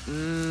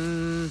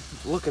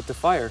 Look at the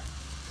fire.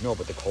 No,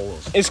 but the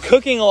coals. It's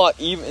cooking a lot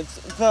even. It's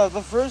the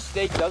first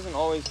steak doesn't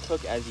always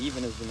cook as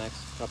even as the next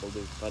couple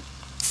do, but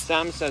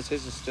Sam says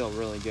his is still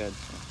really good.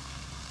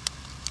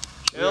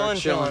 So.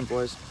 Chilling,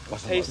 boys.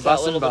 Taste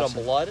that little bit of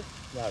bussin'. blood.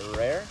 That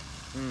rare.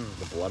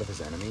 The blood of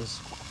his enemies.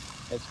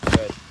 It's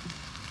good.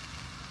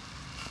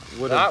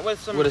 That with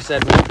some would have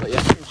said more, but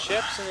yeah. some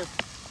chips and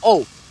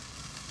Oh,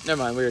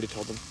 never mind. We already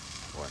told them.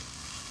 What?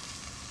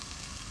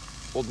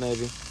 Old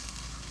Navy.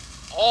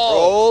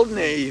 Old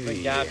Navy.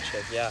 the Gap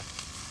chip, yeah.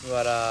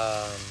 But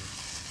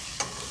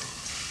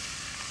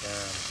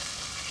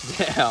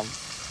Damn.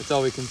 That's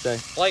all we can say.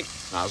 like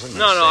I was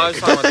no, I was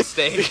talking about the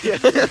steak.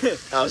 That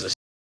was a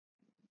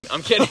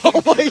I'm kidding.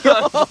 Oh my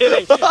God.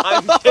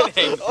 I'm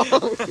kidding.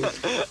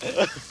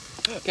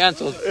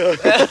 Cancelled.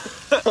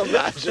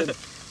 Imagine.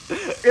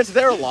 It's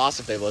their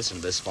loss if they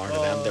listen this far to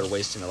them. They're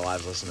wasting their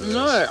lives listening to this.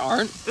 No, they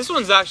aren't. This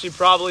one's actually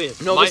probably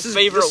my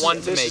favorite one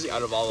to make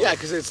out of all of them. Yeah,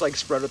 because it's like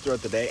spread out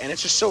throughout the day, and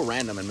it's just so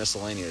random and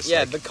miscellaneous.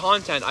 Yeah, like, the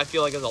content I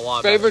feel like is a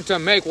lot Favorite to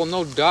make? Well,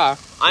 no duh.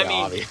 I yeah,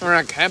 mean, obvious. We're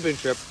on a camping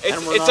trip.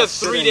 And we're it's not a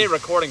 3-day sitting-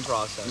 recording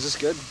process. Is this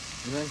good?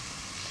 You think?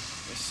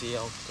 Let's see,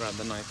 I'll grab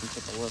the knife and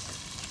take a look.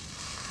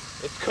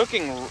 It's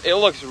cooking. It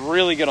looks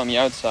really good on the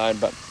outside,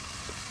 but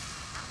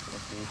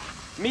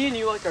me and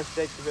you like our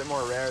steaks a bit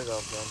more rare though,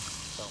 Jen.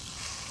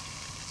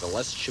 So The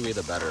less chewy,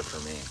 the better for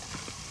me.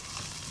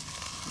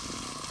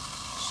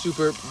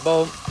 Super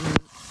Bowl.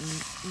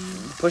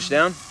 push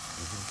down.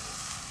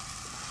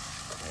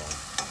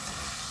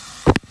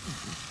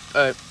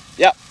 Alright.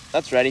 Yeah,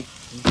 that's ready.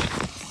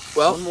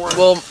 Well,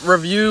 we'll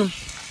review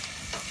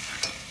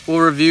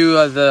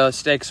the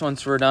steaks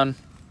once we're done,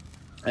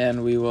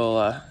 and we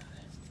will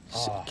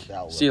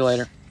see you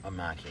later.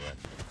 Immaculate.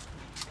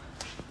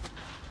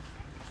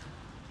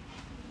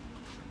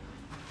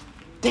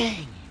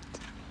 Dang.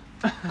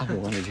 I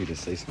wanted you to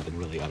say something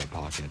really out of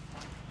pocket.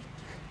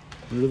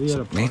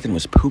 Nathan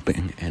was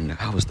pooping, and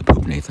how was the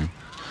poop, Nathan?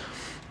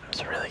 It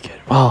was really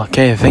good. Well,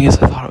 okay. The thing is,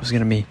 I thought it was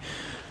gonna be.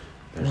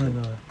 Thought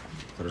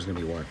it was gonna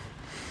be what?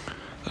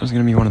 It was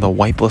gonna be one of the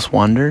wipeless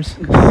wonders.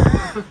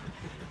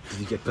 Did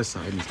you get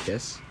Poseidon's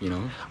kiss? You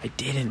know? I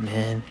didn't,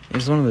 man. It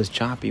was one of those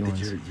choppy Did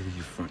ones. the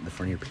front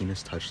of your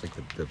penis touch like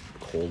the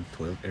cold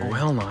toilet area? Oh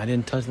hell no! I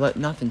didn't touch.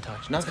 Nothing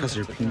touched. Nothing. Because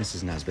your touched. penis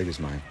isn't as big as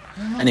mine.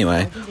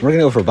 Anyway, we're gonna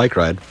go for a bike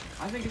ride.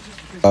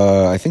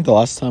 I think the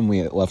last time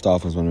we left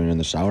off was when we were in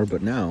the shower,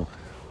 but now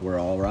we're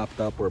all wrapped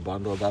up. We're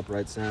bundled up,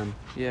 right, Sam?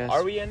 Yes.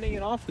 Are we ending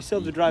it off? We still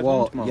have to drive well,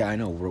 home tomorrow. yeah, I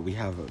know. We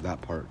have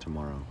that part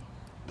tomorrow,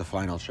 the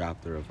final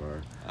chapter of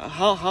our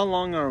How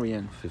long are we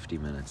in? 50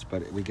 minutes.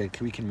 But we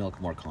can milk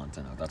more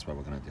content out. That's why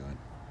we're gonna do it.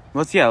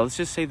 Let's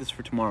just save this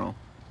for tomorrow.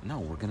 No,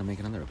 we're gonna make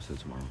another episode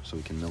tomorrow, so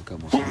we can milk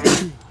out more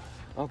content.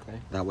 Okay.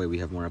 That way, we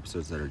have more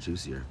episodes that are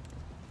juicier.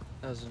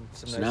 That was some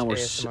So nice now we're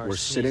ASMR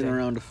sitting sneezing.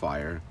 around a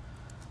fire.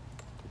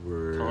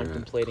 We're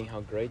Contemplating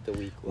how great the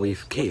week was.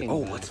 We've Looking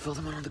oh, back. let's fill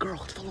them in on the girl.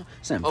 Let's fill them.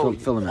 Sam, Oh,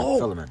 fill them in. oh.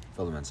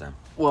 Fill them in, Sam.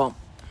 Well,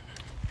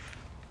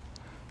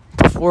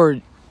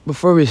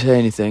 before we say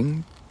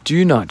anything,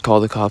 do not call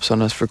the cops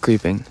on us for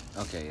creeping.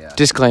 Okay, yeah.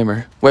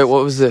 Disclaimer. Wait,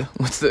 what's the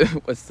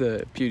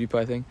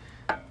PewDiePie thing?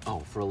 Oh,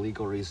 for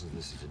legal reasons,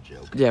 this is a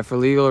joke. Yeah, for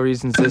legal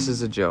reasons, this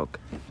is a joke.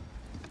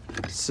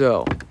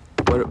 So,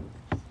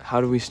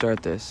 how do we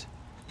start this?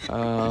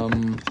 Well,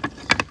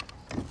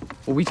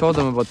 we told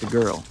them about the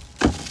girl.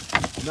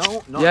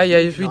 No.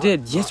 Yes, we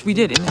did. Yes, we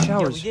did in the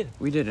showers. we did.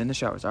 We did in the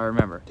showers. I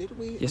remember. Did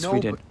we? Yes, No, we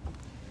did.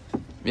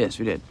 Yes,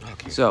 we did.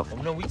 Okay. So, Oh,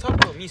 no, we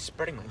talked about me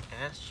spreading my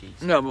ass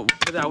cheeks. no,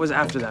 but that was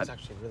after that.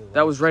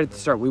 That was right at the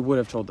start. We would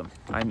have told them.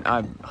 I'm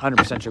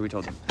 100% sure we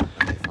told them.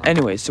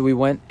 Anyway, so we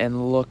went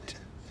and looked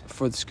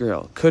for this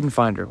girl. Couldn't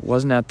find her.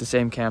 Wasn't at the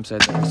same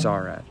campsite that we saw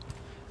her at.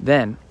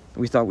 Then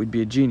we thought we'd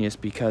be a genius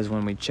because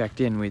when we checked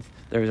in,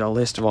 there was a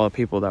list of all the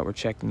people that were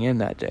checking in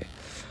that day.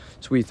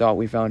 So we thought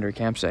we found her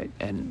campsite.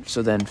 And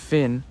so then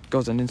Finn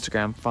goes on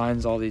Instagram,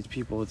 finds all these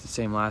people with the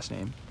same last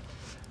name,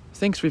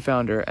 thinks we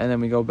found her, and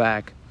then we go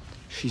back.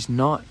 She's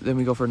not. Then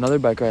we go for another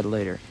bike ride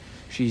later.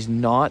 She's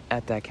not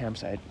at that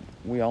campsite.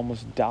 We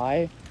almost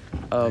die.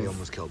 I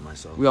almost killed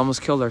myself. We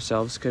almost killed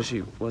ourselves because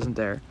she wasn't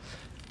there.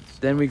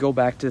 Then we go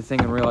back to the thing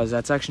and realize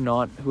that's actually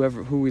not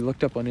who we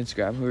looked up on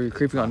Instagram, who we were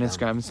creeping on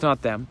Instagram. It's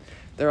not them.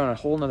 They're on a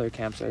whole nother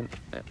campsite,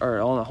 or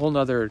on a whole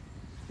nother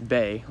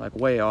bay, like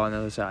way on the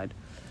other side.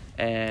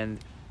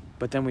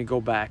 But then we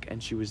go back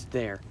and she was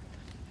there,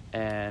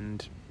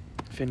 and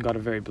Finn got a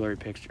very blurry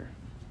picture.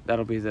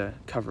 That'll be the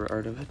cover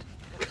art of it.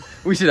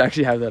 We should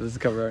actually have that as the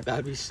cover art.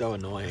 That'd be so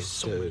annoying.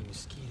 So many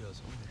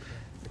mosquitoes.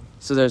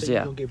 So there's You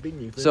don't get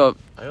bitten, you So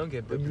I don't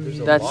get bitten. There's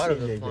a That's- lot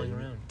of them flying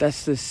around.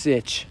 that's the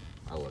sitch.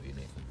 I love you,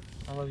 Nathan.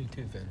 I love you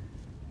too, Finn.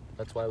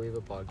 That's why we have a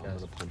I'm podcast.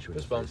 gonna punch you in the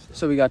Fist bump. face.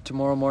 So we got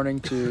tomorrow morning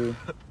to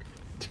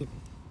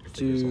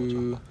Fingers all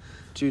to chopped.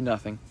 do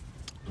nothing.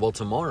 Well,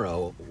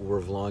 tomorrow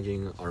we're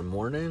vlogging our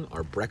morning,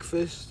 our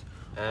breakfast,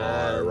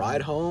 our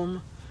ride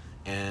home,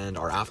 and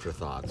our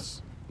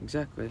afterthoughts.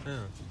 Exactly. Yeah.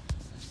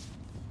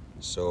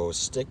 So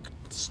stick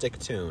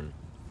tune.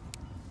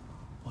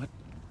 What?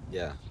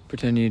 Yeah.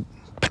 Pretend you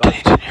didn't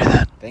hear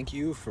that. Thank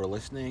you for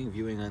listening,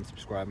 viewing, and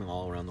subscribing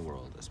all around the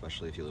world,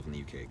 especially if you live in the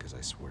UK, because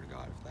I swear to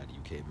God, if that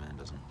UK man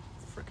doesn't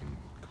frickin'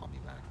 call me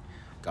back.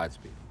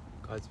 Godspeed.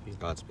 Godspeed.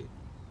 Godspeed.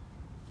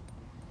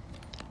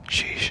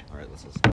 Sheesh. All right, let's listen.